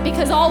different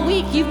because all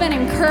week you've been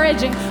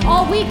encouraging.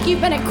 All week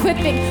you've been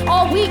equipping.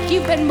 All week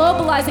you've been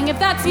mobilizing. If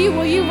that's you,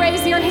 will you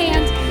raise your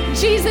hand?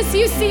 Jesus,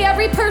 you see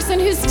every person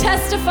who's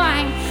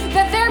testifying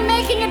that they're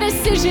making a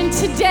decision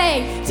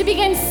today to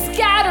begin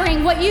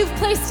scattering what you've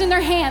placed in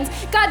their hands.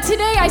 God,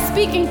 today I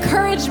speak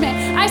encouragement.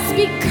 I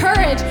speak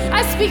courage.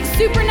 I speak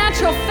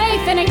supernatural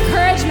faith and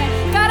encouragement.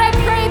 God, I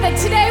pray that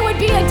today would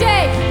be a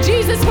day,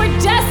 Jesus, where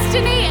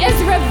destiny is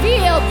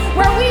revealed,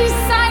 where we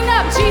sign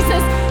up,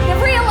 Jesus,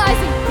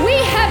 realizing we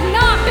have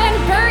not been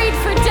buried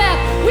for death.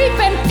 We've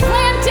been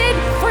planted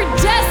for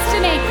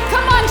destiny.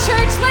 Come on,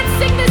 church, let's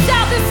sing this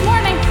out this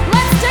morning.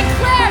 Let's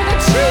declare the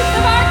truth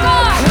of our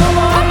God. Come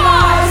on.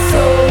 My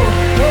soul,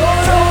 oh,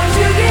 don't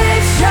you get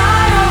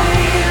shy on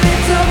me,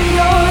 lift up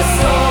your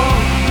song,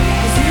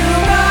 'cause you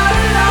got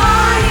a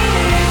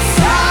lion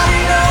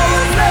inside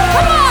those lungs.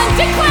 Come on,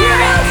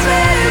 declare it.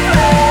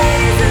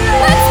 Praise the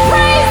Lord. Let's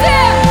praise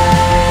Him.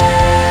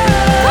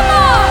 Come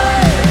on.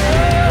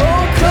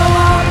 Oh, come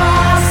on,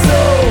 my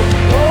soul,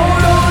 oh,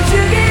 don't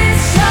you get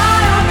shy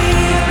on me,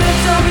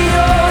 lift up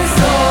your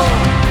song,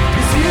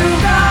 'cause you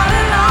got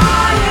a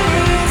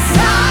lion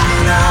inside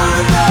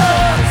those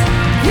lungs.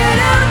 Get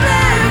up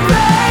and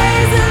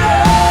praise the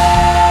Lord.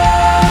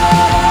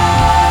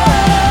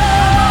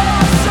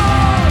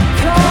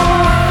 Come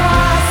on,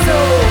 my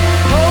soul,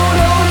 oh,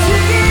 don't you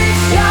get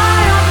shy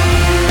on me,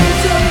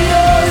 lift up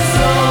your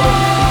song,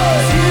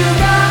 'cause you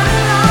got a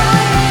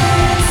lion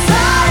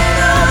inside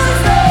those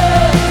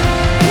lungs.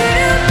 Get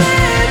up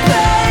and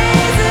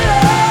praise the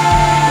Lord.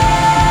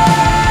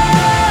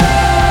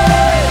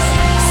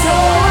 So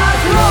I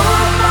throw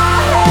up my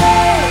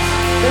hands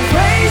and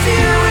praise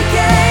you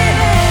again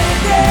and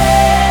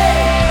again.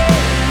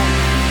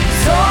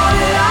 'Cause all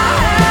that I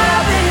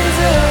have is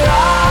a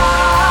hallelujah,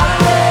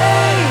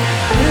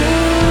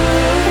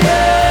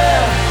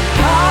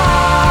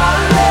 hallelujah.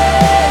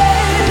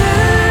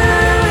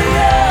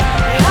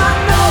 I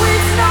know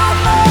it's not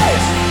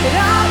much, but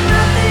I've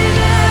nothing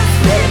else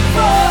fit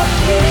for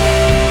me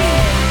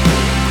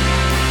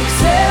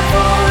except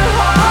for a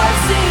heart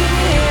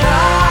singing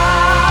hallelujah,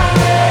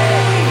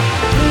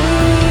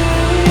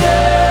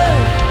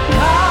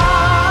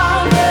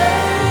 hallelujah.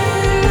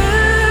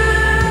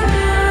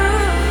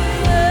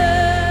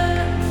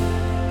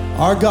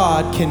 Our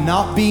God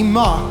cannot be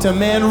mocked. A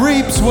man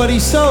reaps what he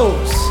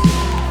sows.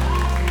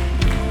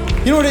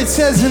 You know what it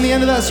says in the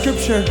end of that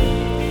scripture?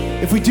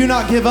 If we do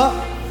not give up,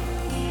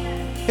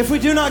 if we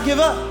do not give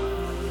up.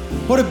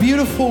 What a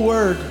beautiful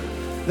word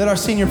that our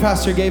senior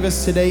pastor gave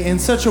us today, and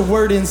such a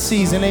word in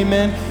season,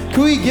 amen.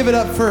 Can we give it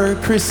up for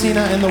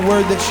Christina and the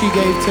word that she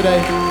gave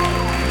today?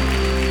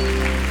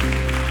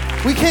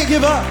 We can't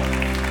give up.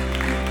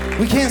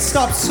 We can't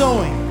stop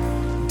sowing.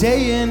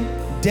 Day in,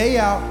 day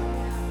out.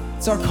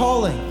 It's our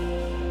calling.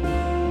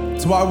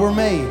 It's why we're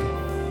made.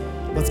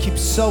 Let's keep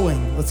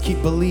sowing. Let's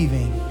keep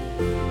believing.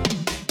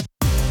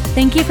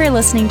 Thank you for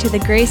listening to the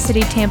Grace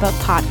City Tampa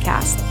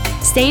podcast.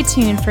 Stay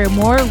tuned for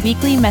more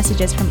weekly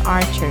messages from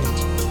our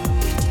church.